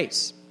any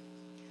grace.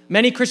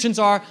 Many Christians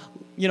are,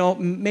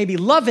 maybe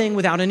loving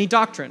without any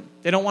doctrine.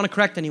 They don't want to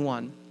correct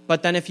anyone.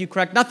 But then if you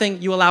correct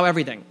nothing, you allow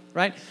everything,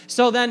 right?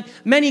 So then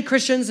many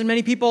Christians and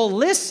many people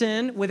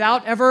listen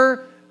without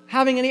ever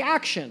having any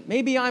action.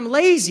 Maybe I'm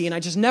lazy and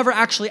I just never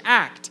actually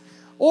act.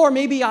 Or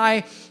maybe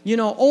I,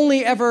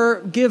 only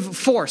ever give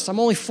force. I'm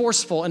only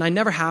forceful and I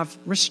never have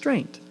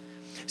restraint.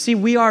 See,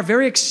 we are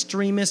very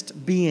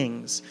extremist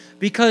beings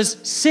because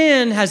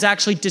sin has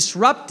actually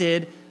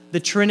disrupted the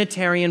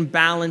Trinitarian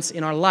balance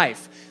in our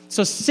life.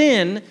 So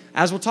sin,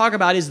 as we'll talk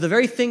about, is the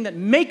very thing that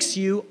makes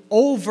you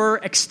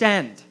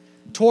overextend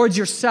towards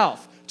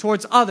yourself,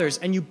 towards others,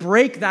 and you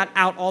break that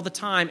out all the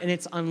time, and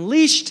it's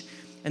unleashed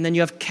and then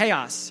you have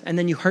chaos, and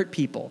then you hurt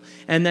people,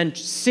 and then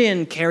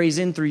sin carries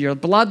in through your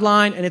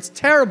bloodline, and it's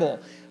terrible.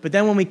 But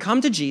then when we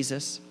come to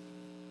Jesus,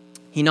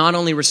 he not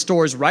only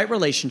restores right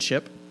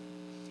relationship,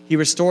 he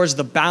restores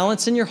the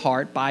balance in your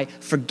heart by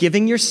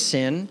forgiving your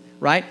sin,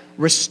 right?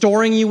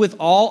 Restoring you with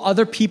all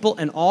other people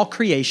and all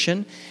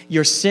creation.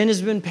 Your sin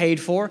has been paid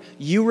for.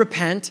 You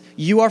repent.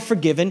 You are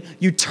forgiven.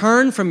 You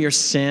turn from your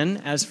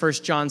sin, as 1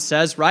 John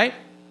says, right?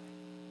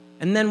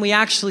 And then we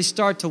actually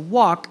start to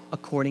walk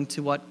according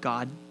to what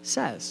God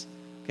says,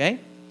 okay?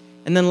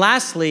 And then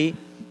lastly,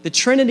 the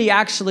Trinity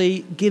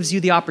actually gives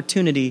you the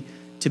opportunity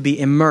to be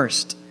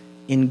immersed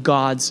in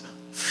God's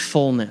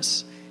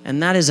fullness.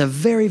 And that is a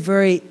very,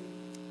 very,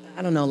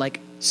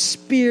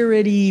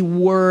 spirity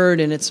word,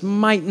 and it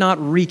might not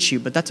reach you,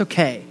 but that's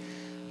okay.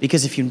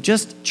 Because if you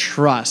just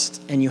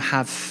trust and you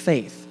have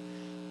faith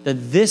that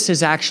this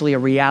is actually a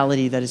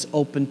reality that is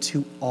open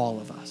to all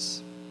of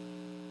us.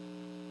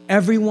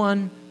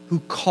 Everyone who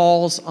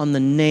calls on the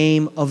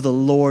name of the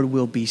Lord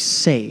will be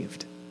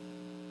saved.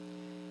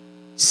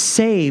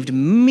 Saved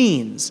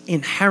means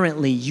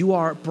inherently you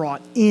are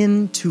brought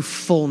into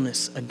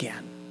fullness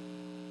again.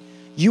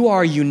 You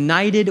are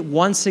united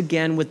once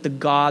again with the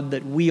God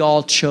that we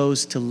all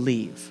chose to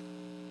leave.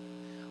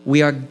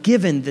 We are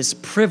given this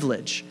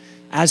privilege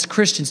as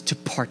Christians to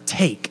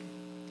partake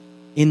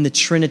in the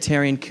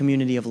Trinitarian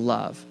community of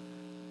love.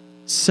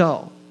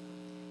 So,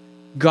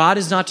 God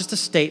is not just a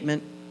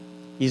statement.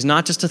 He's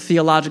not just a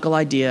theological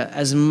idea.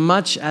 As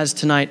much as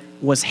tonight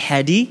was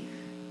heady,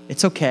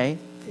 it's okay.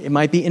 It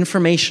might be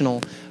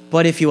informational,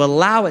 but if you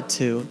allow it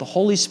to, the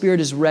Holy Spirit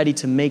is ready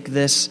to make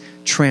this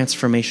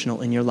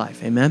transformational in your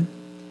life. Amen?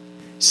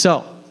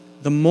 So,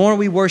 the more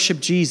we worship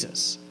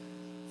Jesus,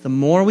 the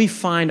more we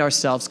find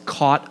ourselves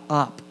caught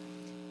up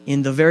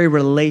in the very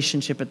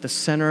relationship at the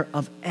center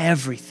of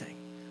everything.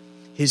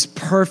 His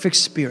perfect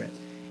Spirit,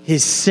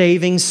 His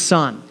saving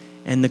Son,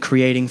 and the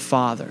creating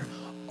Father,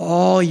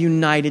 all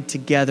united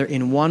together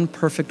in one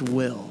perfect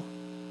will.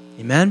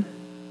 Amen?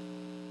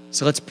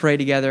 So let's pray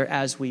together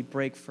as we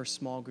break for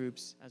small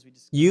groups.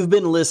 You've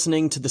been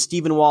listening to the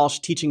Stephen Walsh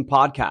Teaching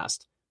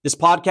Podcast. This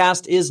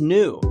podcast is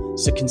new,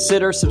 so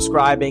consider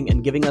subscribing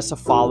and giving us a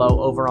follow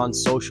over on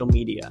social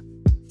media.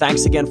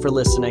 Thanks again for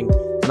listening,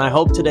 and I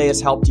hope today has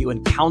helped you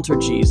encounter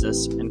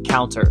Jesus and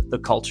counter the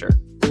culture.